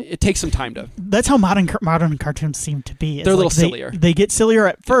 It takes some time to... That's how modern cartoons seem to be. They're a little sillier. They get sillier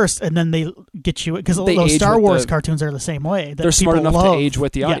at first, and then they get you... Because those Star Wars cartoons are the same way. They're smart enough to age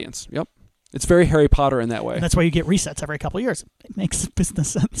with the audience. Yep. It's very Harry Potter in that way. And that's why you get resets every couple of years. It makes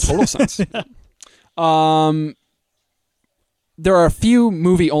business sense. Total sense. There are a few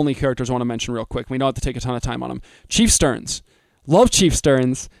movie-only characters I want to mention real quick. We don't have to take a ton of time on them. Chief Stearns. Love Chief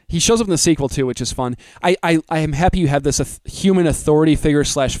Stearns. He shows up in the sequel, too, which is fun. I am happy you have this human authority figure /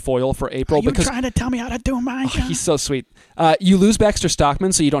 foil for April. Are you trying to tell me how to do mine? He's so sweet. You lose Baxter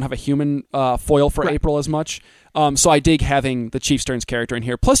Stockman, so you don't have a human foil for April as much. So I dig having the Chief Stearns character in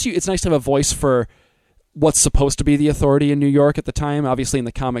here. Plus, it's nice to have a voice for what's supposed to be the authority in New York at the time. Obviously, in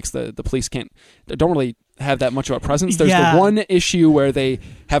the comics, the police don't really have that much of a presence. There's the one issue where they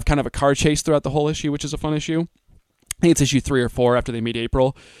have kind of a car chase throughout the whole issue, which is a fun issue. I think it's issue 3 or 4 after they meet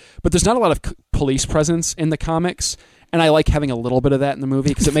April. But there's not a lot of police presence in the comics, and I like having a little bit of that in the movie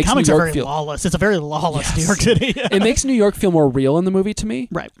because it makes New York feel lawless. It's a very lawless New York City. It makes New York feel more real in the movie to me.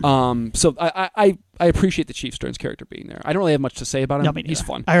 Right. So I appreciate the Chief Stearns character being there. I don't really have much to say about him. He's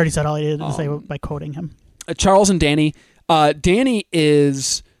fun. I already said all I needed to say by quoting him. Charles and Danny. Danny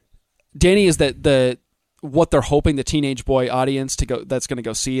is the what they're hoping the teenage boy audience that's going to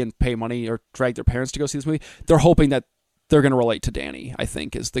go see and pay money or drag their parents to go see this movie. They're hoping that they're going to relate to Danny, I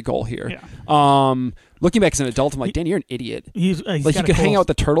think, is the goal here. Yeah. Looking back as an adult, I'm like, Danny, you're an idiot. He's you could hang out with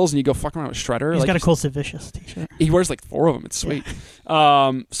the turtles and you go fuck around with Shredder. He's got a cool Sid Vicious t-shirt. He wears 4 of them. It's sweet.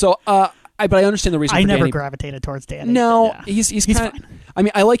 But I understand the reason. I for never Danny. Gravitated towards Danny. No, he's fine. I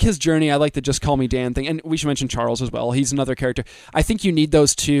mean, I like his journey. I like the Just Call Me Dan thing, and we should mention Charles as well. He's another character. I think you need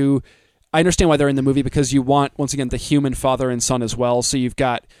those two. I understand why they're in the movie because you want, once again, the human father and son as well. So you've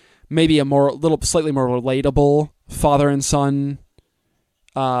got maybe slightly more relatable father and son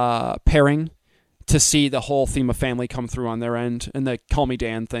pairing, to see the whole theme of family come through on their end, and the Call Me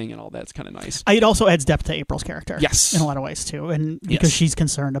Dan thing and all that's kind of nice. It also adds depth to April's character. Yes. In a lot of ways too, and because she's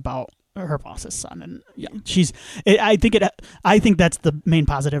concerned about her boss's son, and I think that's the main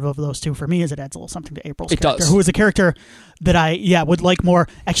positive of those two for me, is it adds a little something to April's character, who is a character that I would like more.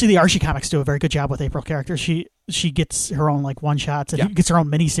 Actually, the Archie comics do a very good job with April character. She gets her own like one shots, and gets her own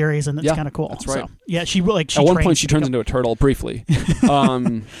miniseries, and it's kind of cool. That's right. So, she at one point she turns into a turtle briefly.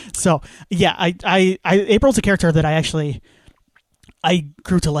 So April's a character that I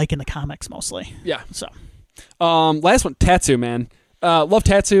grew to like in the comics mostly. Yeah. So last one, Tatsu, man. Love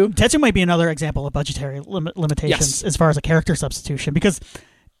Tatsu. Tatsu might be another example of budgetary limitations as far as a character substitution, because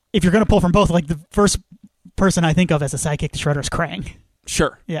if you're going to pull from both, like the first person I think of as a sidekick to Shredder is Krang.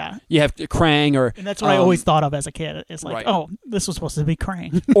 Sure. Yeah. You have Krang, and that's what I always thought of as a kid. It's like, oh, this was supposed to be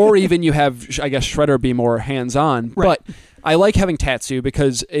Krang. Or even you have, I guess, Shredder be more hands-on. Right. But I like having Tatsu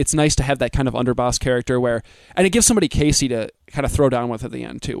because it's nice to have that kind of underboss character and it gives somebody Casey to kind of throw down with at the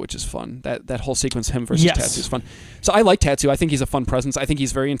end too, which is fun. That whole sequence, him versus Tatsu, is fun. So I like Tatsu. I think he's a fun presence. I think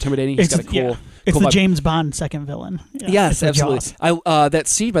he's very intimidating. He's got a cool. It's cool the vibe. James Bond second villain. Yeah, yes, absolutely. That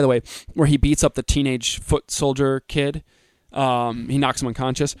scene, by the way, where he beats up the teenage foot soldier kid. He knocks him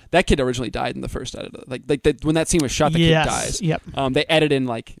unconscious. That kid originally died in the first edit. When that scene was shot, the kid dies. Yep. They added in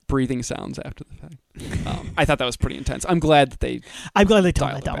like breathing sounds after the fact. I thought that was pretty intense. I'm glad they toned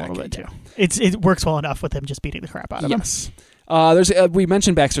that down a little bit too. It works well enough with him just beating the crap out of him. Yes. We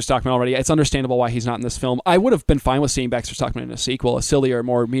mentioned Baxter Stockman already. It's understandable why he's not in this film. I would have been fine with seeing Baxter Stockman in a sequel, a sillier,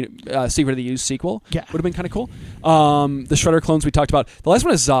 more Secret of the Used sequel. Yeah. Would have been kind of cool. The Shredder clones we talked about. The last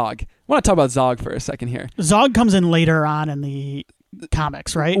one is Zog. I want to talk about Zog for a second here. Zog comes in later on in the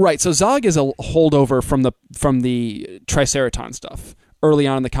comics, right? Right. So Zog is a holdover from the Triceraton stuff early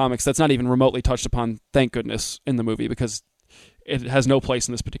on in the comics. That's not even remotely touched upon, thank goodness, in the movie, because it has no place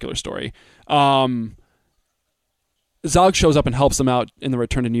in this particular story. Zog shows up and helps them out in the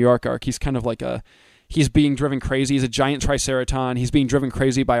Return to New York arc. He's kind of like he's being driven crazy. He's a giant Triceraton. He's being driven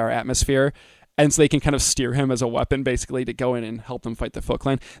crazy by our atmosphere. And so they can kind of steer him as a weapon, basically, to go in and help them fight the Foot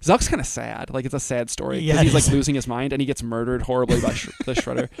Clan. Zog's kind of sad. Like, it's a sad story. Because he's like losing his mind, and he gets murdered horribly by the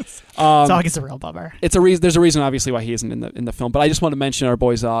Shredder. Zog is a real bummer. There's a reason, obviously, why he isn't in the film. But I just want to mention our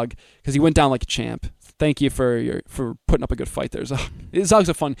boy Zog, because he went down like a champ. Thank you for putting up a good fight there, Zog. Zog's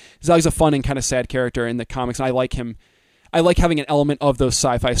a fun and kind of sad character in the comics, and I like him. I like having an element of those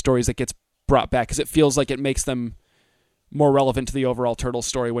sci-fi stories that gets brought back, because it feels like it makes them more relevant to the overall Turtles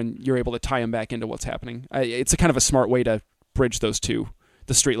story when you're able to tie them back into what's happening. It's a kind of a smart way to bridge those two,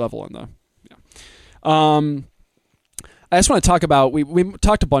 the street level and the. Yeah. I just want to talk about we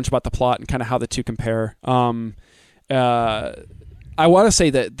talked a bunch about the plot and kind of how the two compare. I want to say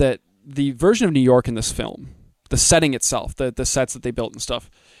that the version of New York in this film, the setting itself, the sets that they built and stuff,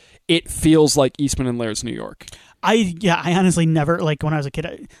 it feels like Eastman and Laird's New York. I honestly never, like, when I was a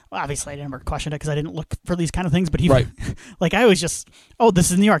kid, obviously I never questioned it because I didn't look for these kind of things, but even, like, I was just,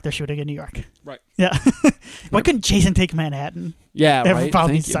 this is New York, they're shooting in New York. Right. Yeah. Why couldn't Jason take Manhattan? Yeah, They right.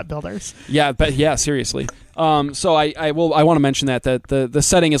 found these set builders. Yeah, but seriously. So I want to mention that the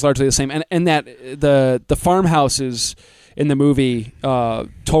setting is largely the same, and that the farmhouses in the movie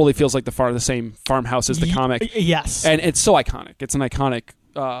totally feels like the same farmhouse as the comic. Yes. And it's so iconic. It's an iconic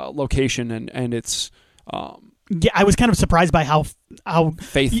location, and it's... yeah, I was kind of surprised by how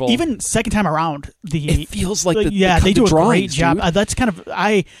faithful. Even second time around, it feels like they do a great job. Dude. That's kind of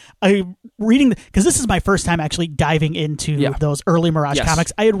I reading, because this is my first time actually diving into those early Mirage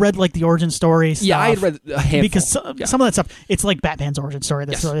comics. I had read like the origin story stuff. Yeah, I had read a handful. Because some of that stuff, it's like Batman's origin story.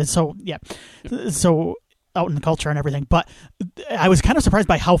 So out in the culture and everything. But I was kind of surprised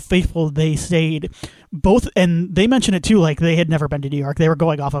by how faithful they stayed. Both, and they mentioned it too, like they had never been to New York. They were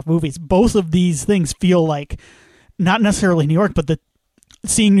going off of movies. Both of these things feel like not necessarily New York, but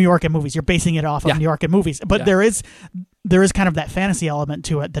seeing New York in movies. You're basing it off of New York in movies. But there is kind of that fantasy element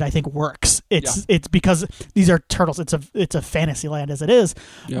to it that I think works. It's because these are turtles. It's a fantasy land as it is,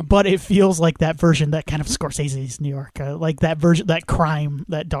 but it feels like that version, that kind of Scorsese's New York, like that version, that crime,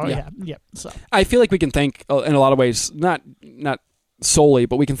 that dog. Yeah. So I feel like we can thank, in a lot of ways, not solely,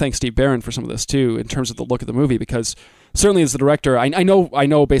 but we can thank Steve Barron for some of this too, in terms of the look of the movie, because certainly as the director, I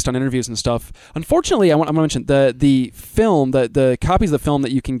know based on interviews and stuff. Unfortunately, I'm going to mention the film, the copies of the film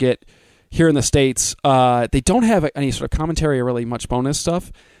that you can get here in the States, they don't have any sort of commentary or really much bonus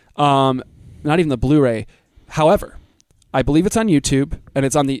stuff. Not even the Blu-ray. However, I believe it's on YouTube, and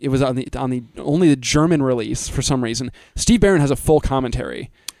it was on the only the German release for some reason. Steve Barron has a full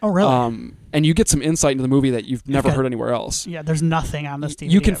commentary Oh, really? And you get some insight into the movie that you've never heard anywhere else. Yeah, there's nothing on this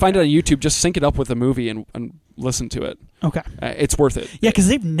DVD. You can find it on YouTube. Just sync it up with the movie and listen to it. Okay. It's worth it. Yeah, because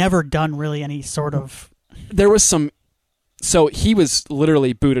they've never done really any sort of... There was some... So he was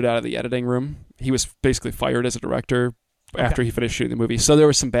literally booted out of the editing room. He was basically fired as a director after he finished shooting the movie. So there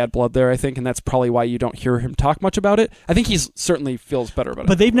was some bad blood there, I think, and that's probably why you don't hear him talk much about it. I think he's certainly feels better about it.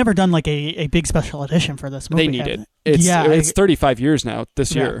 But they've never done like a big special edition for this movie. They need it. It's 35 years now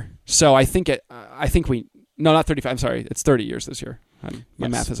this year. So I think not 35. I'm sorry. It's 30 years this year. My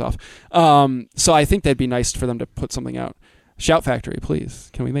math is off. So I think that'd be nice for them to put something out. Shout Factory,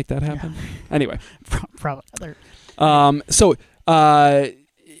 please. Can we make that happen? Yeah. Anyway. Probably.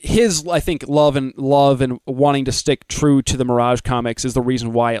 His, I think, love and wanting to stick true to the Mirage comics is the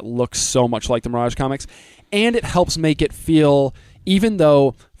reason why it looks so much like the Mirage comics. And it helps make it feel, even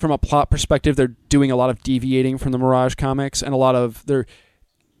though from a plot perspective they're doing a lot of deviating from the Mirage comics and they're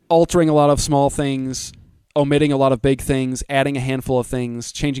altering a lot of small things, omitting a lot of big things, adding a handful of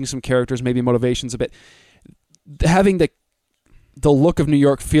things, changing some characters, maybe motivations a bit. Having the look of New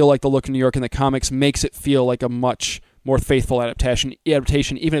York feel like the look of New York in the comics makes it feel like a much more faithful adaptation, even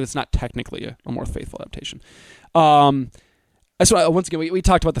if it's not technically a more faithful adaptation. So once again, we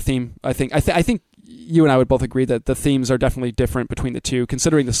talked about the theme. I think you and I would both agree that the themes are definitely different between the two,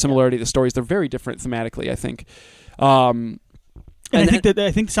 considering the similarity of the stories. They're very different thematically, I think. And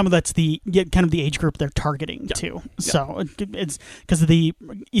I think some of that's kind of the age group they're targeting too. So it's because the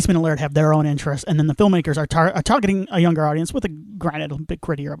Eastman and Laird have their own interests, and then the filmmakers are targeting a younger audience with a granted a bit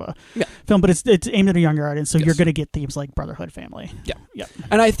grittier of a film, but it's aimed at a younger audience. So you're going to get themes like brotherhood, family. Yeah.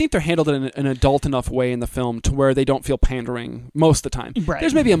 And I think they're handled in an adult enough way in the film to where they don't feel pandering most of the time. Right.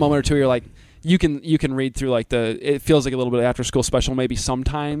 There's maybe a moment or two where you're like, you can read through like it feels like a little bit of after school special maybe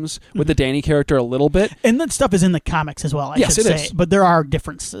sometimes with the Danny character a little bit. And that stuff is in the comics as well, I should say. Is. But there are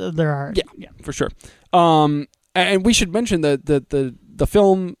differences. Yeah, for sure. And we should mention the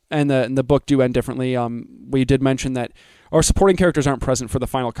film and the book do end differently. We did mention that our supporting characters aren't present for the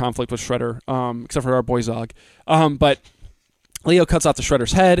final conflict with Shredder, except for our boy Zog. But Leo cuts off the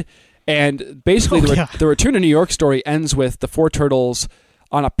Shredder's head, and basically the Return to New York story ends with the four turtles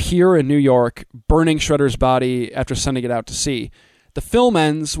on a pier in New York, burning Shredder's body after sending it out to sea. The film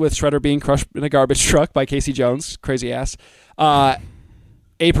ends with Shredder being crushed in a garbage truck by Casey Jones, crazy ass.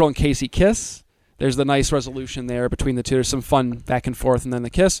 April and Casey kiss. There's the nice resolution there between the two. There's some fun back and forth, and then the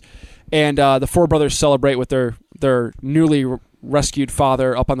kiss. And the four brothers celebrate with their newly rescued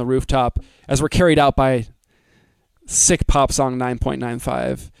father up on the rooftop as we're carried out by sick pop song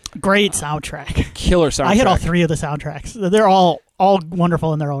 9.95. Great soundtrack. Killer soundtrack. I had all three of the soundtracks. They're all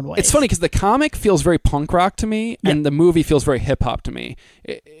wonderful in their own ways. It's funny because the comic feels very punk rock to me, and the movie feels very hip hop to me.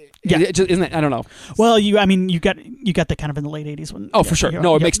 Isn't it? I don't know. Well, you got the kind of in the late 80s when. Oh, for sure.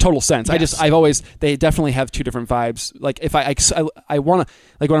 No, it makes total sense. Yes. They definitely have two different vibes. Like if I want to,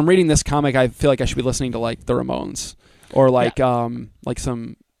 like when I'm reading this comic, I feel like I should be listening to like the Ramones or like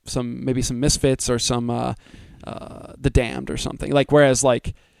some maybe some Misfits or some the Damned or something. Like whereas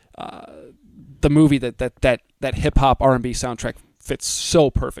like the movie that hip hop R&B soundtrack fits so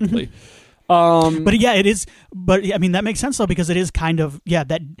perfectly. But yeah, it is. But I mean, that makes sense though, because it is kind of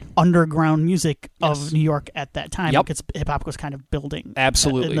that underground music of New York at that time. Yep. Because hip hop was kind of building.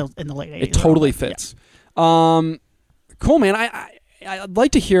 Absolutely. In the late 80s. It totally fits. Yeah. Cool, man. I'd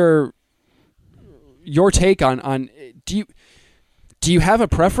like to hear your take on. Do you have a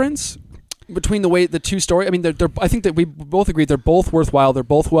preference between the two stories? I mean, I think that we both agree they're both worthwhile. They're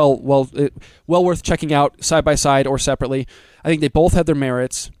both well worth checking out side by side or separately. I think they both have their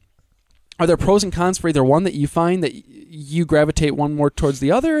merits. Are there pros and cons for either one that you find that you gravitate one more towards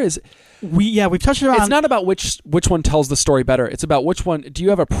the other? We've touched on. It's not about which one tells the story better. It's about which one. Do you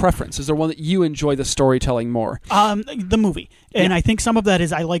have a preference? Is there one that you enjoy the storytelling more? The movie, and I think some of that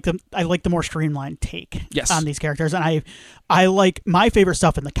is I like the more streamlined take on these characters, and I like my favorite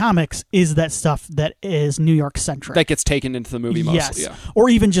stuff in the comics is that stuff that is New York centric that gets taken into the movie mostly, or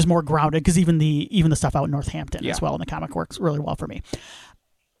even just more grounded, because even the stuff out in Northampton as well in the comic works really well for me.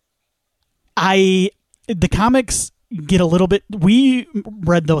 The comics get a little bit. We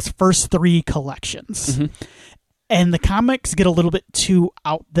read those first 3 collections, and the comics get a little bit too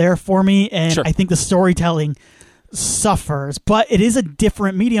out there for me, and I think the storytelling suffers. But it is a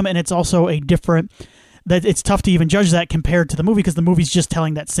different medium, and it's also a different. That it's tough to even judge that compared to the movie, because the movie's just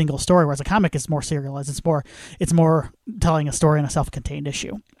telling that single story, whereas a comic is more serialized. It's more telling a story in a self-contained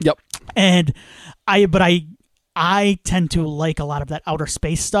issue. Yep. And I tend to like a lot of that outer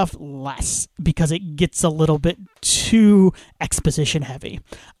space stuff less, because it gets a little bit too exposition heavy.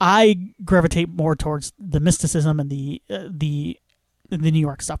 I gravitate more towards the mysticism and the the New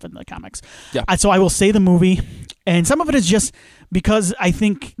York stuff in the comics. Yeah. So I will say the movie, and some of it is just because I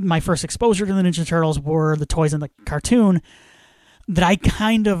think my first exposure to the Ninja Turtles were the toys in the cartoon, that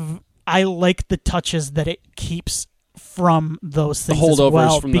I like the touches that it keeps from those things The holdovers as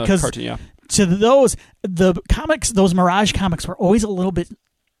well, from because the cartoon, yeah. to the comics, those Mirage comics were always a little bit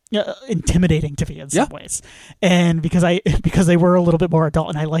intimidating to me in some ways, and because they were a little bit more adult,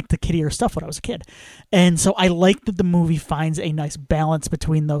 and I liked the kiddier stuff when I was a kid, and so I like that the movie finds a nice balance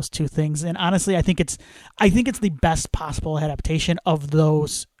between those two things. And honestly, I think it's the best possible adaptation of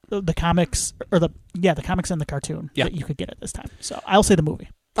those the comics the comics and the cartoon that you could get at this time. So I'll say the movie.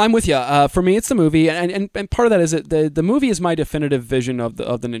 I'm with you. For me, it's the movie, and part of that is the movie is my definitive vision of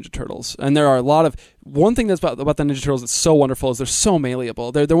the Ninja Turtles. And there are a lot of one thing that's about the Ninja Turtles that's so wonderful is they're so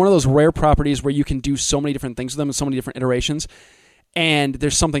malleable. They're one of those rare properties where you can do so many different things with them in so many different iterations, and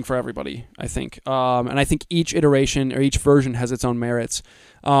there's something for everybody, I think. And I think each iteration or each version has its own merits.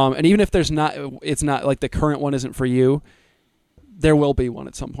 And even if it's not like the current one isn't for you, there will be one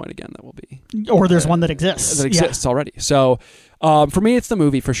at some point again that will be. Or there's one that exists. Already. So for me, it's the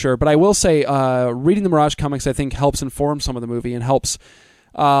movie for sure. But I will say reading the Mirage comics, I think, helps inform some of the movie and helps.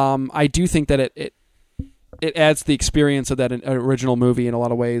 I do think that it adds to the experience of that original movie in a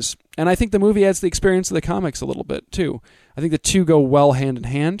lot of ways. And I think the movie adds to the experience of the comics a little bit too. I think the two go well hand in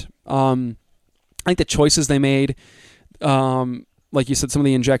hand. I think the choices they made, like you said, some of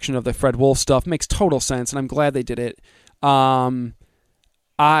the injection of the Fred Wolf stuff makes total sense, and I'm glad they did it. I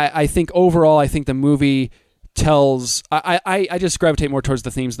think overall, I think the movie tells. I just gravitate more towards the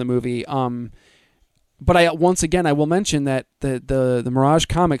themes of the movie. But I will mention that the Mirage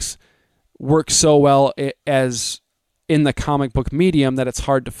comics work so well as in the comic book medium that it's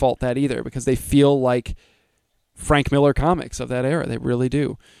hard to fault that either, because they feel like Frank Miller comics of that era. They really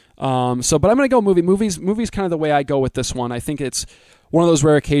do. But I'm going to go movie. Movies kind of the way I go with this one. I think it's one of those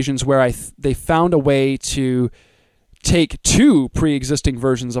rare occasions where they found a way to take two pre-existing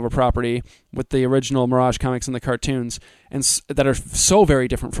versions of a property with the original Mirage comics and the cartoons, and that are so very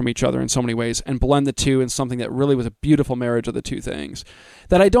different from each other in so many ways, and blend the two in something that really was a beautiful marriage of the two things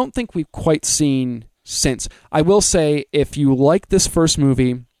that I don't think we've quite seen since. I will say, if you like this first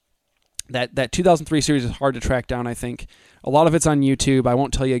movie, that 2003 series is hard to track down, I think. A lot of it's on YouTube. I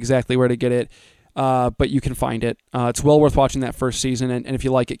won't tell you exactly where to get it, but you can find it. It's well worth watching that first season, and if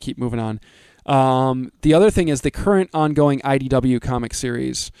you like it, keep moving on. The other thing is the current ongoing IDW comic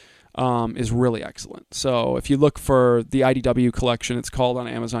series is really excellent. So if you look for the IDW collection, it's called on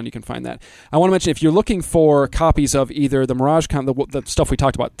Amazon, you can find that. I want to mention, if you're looking for copies of either the Mirage the stuff we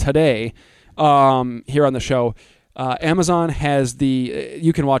talked about today here on the show, Amazon has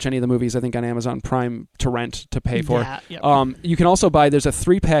you can watch any of the movies, I think, on Amazon Prime to rent, to pay for. Yep. You can also buy, there's a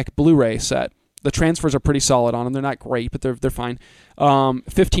 3-pack Blu-ray set. The transfers are pretty solid on them. They're not great, but they're fine.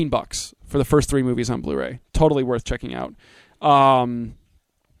 $15 for the first 3 movies on Blu-ray. Totally worth checking out.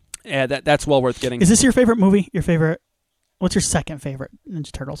 Yeah, that's well worth getting. Is this your favorite movie? What's your second favorite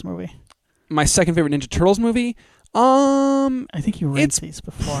Ninja Turtles movie? My second favorite Ninja Turtles movie? I think you ranked these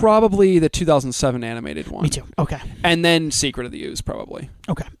before. Probably the 2007 animated one. Me too. Okay. And then Secret of the Ooze, probably.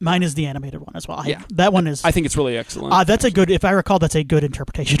 Okay. Mine is the animated one as well. Yeah. That one is... I think it's really excellent. If I recall, that's a good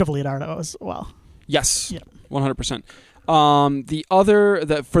interpretation of Leonardo as well. Yes. Yep. 100%.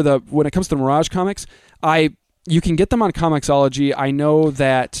 When it comes to Mirage comics, you can get them on Comixology. I know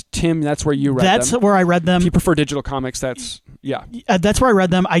that, Tim, that's where you read them. That's where I read them. If you prefer digital comics, that's where I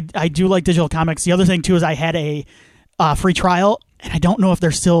read them. I do like digital comics. The other thing, too, is I had a free trial, and I don't know if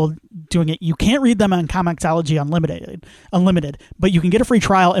they're still doing it. You can't read them on Comixology Unlimited, but you can get a free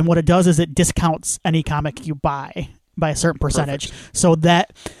trial, and what it does is it discounts any comic you buy by a certain percentage. Perfect. So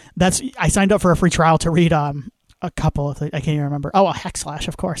that's I signed up for a free trial to read a couple of things. I can't even remember. Oh, a Hexlash,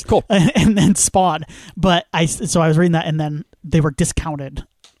 of course. Cool. And then Spawn. But I was reading that, and then they were discounted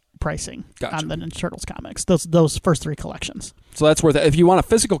pricing on the Ninja Turtles comics. Those first 3 collections. So that's worth it. If you want a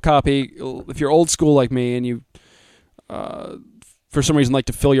physical copy, if you're old school like me and you, for some reason, like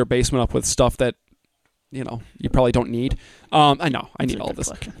to fill your basement up with stuff that you probably don't need. I know I need all this.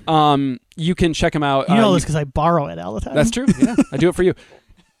 Collection. You can check them out. You know this because I borrow it all the time. That's true. Yeah, I do it for you.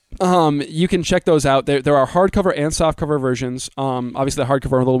 You can check those out. There are hardcover and softcover versions. Obviously, the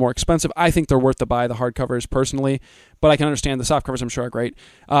hardcover are a little more expensive. I think they're worth the buy, the hardcovers, personally. But I can understand the softcovers, I'm sure, are great.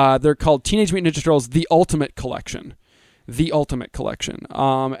 They're called Teenage Mutant Ninja Turtles The Ultimate Collection. The Ultimate Collection.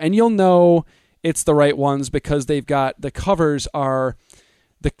 And you'll know it's the right ones because they've got the covers are...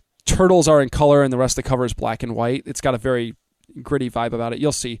 The turtles are in color and the rest of the cover is black and white. It's got a very gritty vibe about it.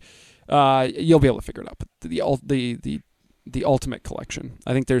 You'll see. You'll be able to figure it out. But the Ultimate Collection.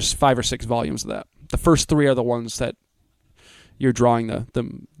 I think there's 5 or 6 volumes of that. The first 3 are the ones that you're drawing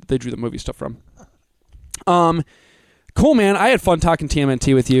they drew the movie stuff from. Cool, man. I had fun talking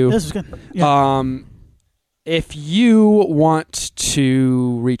TMNT with you. This was good. Yeah. If you want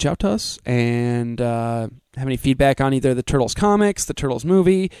to reach out to us and have any feedback on either the Turtles comics, the Turtles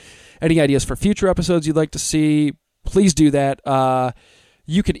movie, any ideas for future episodes you'd like to see, please do that.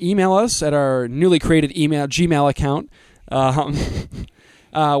 You can email us at our newly created Gmail account.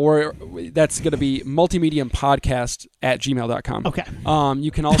 Where that's going to be multimediumpodcast@gmail.com. Okay.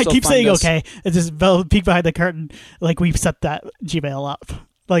 You can also I keep find saying us, okay. It's just peek behind the curtain. Like we've set that Gmail up.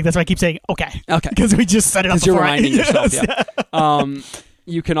 Like that's why I keep saying okay. Okay. Because we just set it up Because you're before reminding yourself. Yes. Yeah.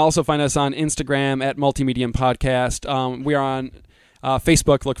 You can also find us on Instagram at Multimedium Podcast. We are on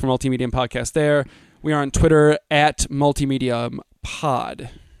Facebook. Look for Multimedium Podcast there. We are on Twitter at Multimedium Pod.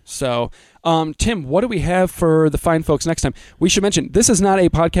 So, Tim, what do we have for the fine folks next time? We should mention, this is not a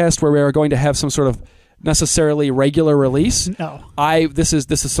podcast where we are going to have some sort of necessarily regular release. No. This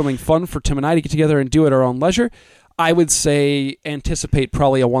is something fun for Tim and I to get together and do at our own leisure. I would say anticipate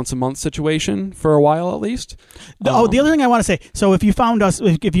probably a once-a-month situation for a while at least. The other thing I want to say, so if you found us,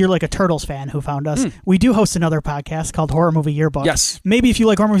 if you're like a Turtles fan who found us, we do host another podcast called Horror Movie Yearbook. Yes. Maybe if you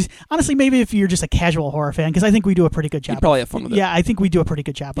like horror movies, honestly, maybe if you're just a casual horror fan, because I think we do a pretty good job. You'd probably have fun with it. Yeah, I think we do a pretty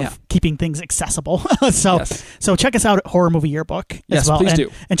good job of keeping things accessible. So check us out at Horror Movie Yearbook as well. Please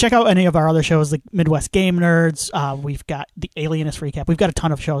do. And check out any of our other shows like Midwest Game Nerds. We've got the Alienist Recap. We've got a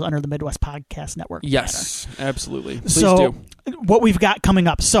ton of shows under the Midwest Podcast Network. Yes, absolutely. Please do. What we've got coming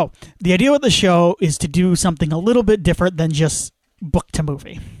up. So the idea with the show is to do something a little bit different than just book to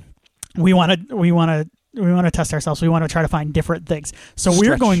movie. We want to test ourselves. We want to try to find different things. So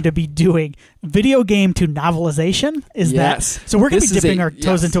we're going to be doing video game to novelization. So we're going to be dipping our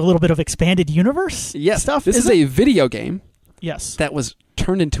toes into a little bit of expanded universe stuff. This is a video game. Yes. That was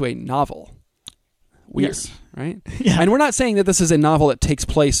turned into a novel. Weird, right? Yeah. And we're not saying that this is a novel that takes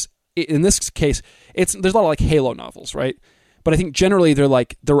place. In this case, there's a lot of like Halo novels, right? But I think generally they're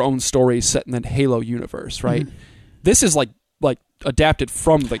like their own stories set in the Halo universe, right? Mm-hmm. This is like adapted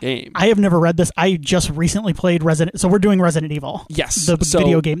from the game. I have never read this. I just recently played Resident. So we're doing Resident Evil. Yes, the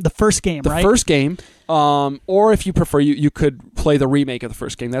video game, the first game, right? The first game. Or if you prefer, you could play the remake of the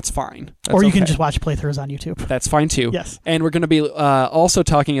first game. That's fine. Or you can just watch playthroughs on YouTube. That's fine too. Yes. And we're going to be also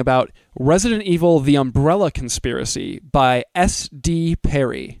talking about Resident Evil: The Umbrella Conspiracy by S.D.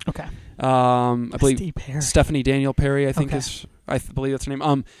 Perry. Okay. I believe Stephanie Daniel Perry. I believe that's her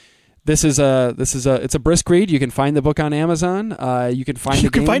name. It's a brisk read. You can find the book on Amazon. You can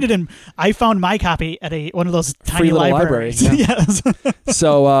find it in. I found my copy at one of those tiny free little libraries. library. Yeah. Yes.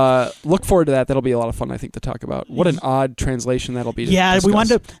 So look forward to that. That'll be a lot of fun, I think, to talk about. What an odd translation that'll be. We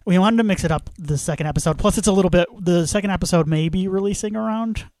wanted to mix it up the second episode. Plus, it's a little bit. The second episode may be releasing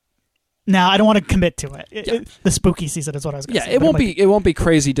around. Now, I don't want to commit to it. The spooky season is what I was going to say. It won't be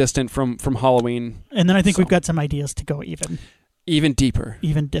crazy distant from Halloween. And then I think we've got some ideas to go even deeper,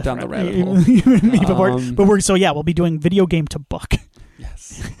 even different, down the rabbit hole. We'll be doing video game to book.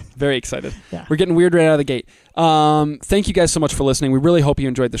 Yes, very excited. Yeah. We're getting weird right out of the gate. Thank you guys so much for listening. We really hope you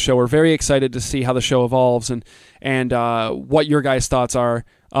enjoyed the show. We're very excited to see how the show evolves and what your guys' thoughts are.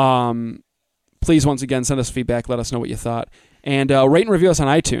 Please, once again, send us feedback. Let us know what you thought. And rate and review us on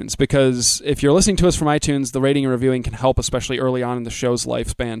iTunes, because if you're listening to us from iTunes, the rating and reviewing can help, especially early on in the show's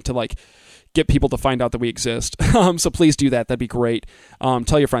lifespan, to get people to find out that we exist. So please do that. That'd be great.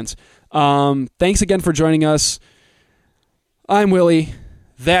 Tell your friends. Thanks again for joining us. I'm Willie.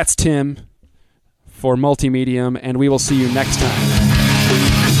 That's Tim for Multimedium, and we will see you next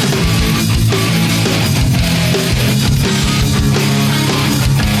time.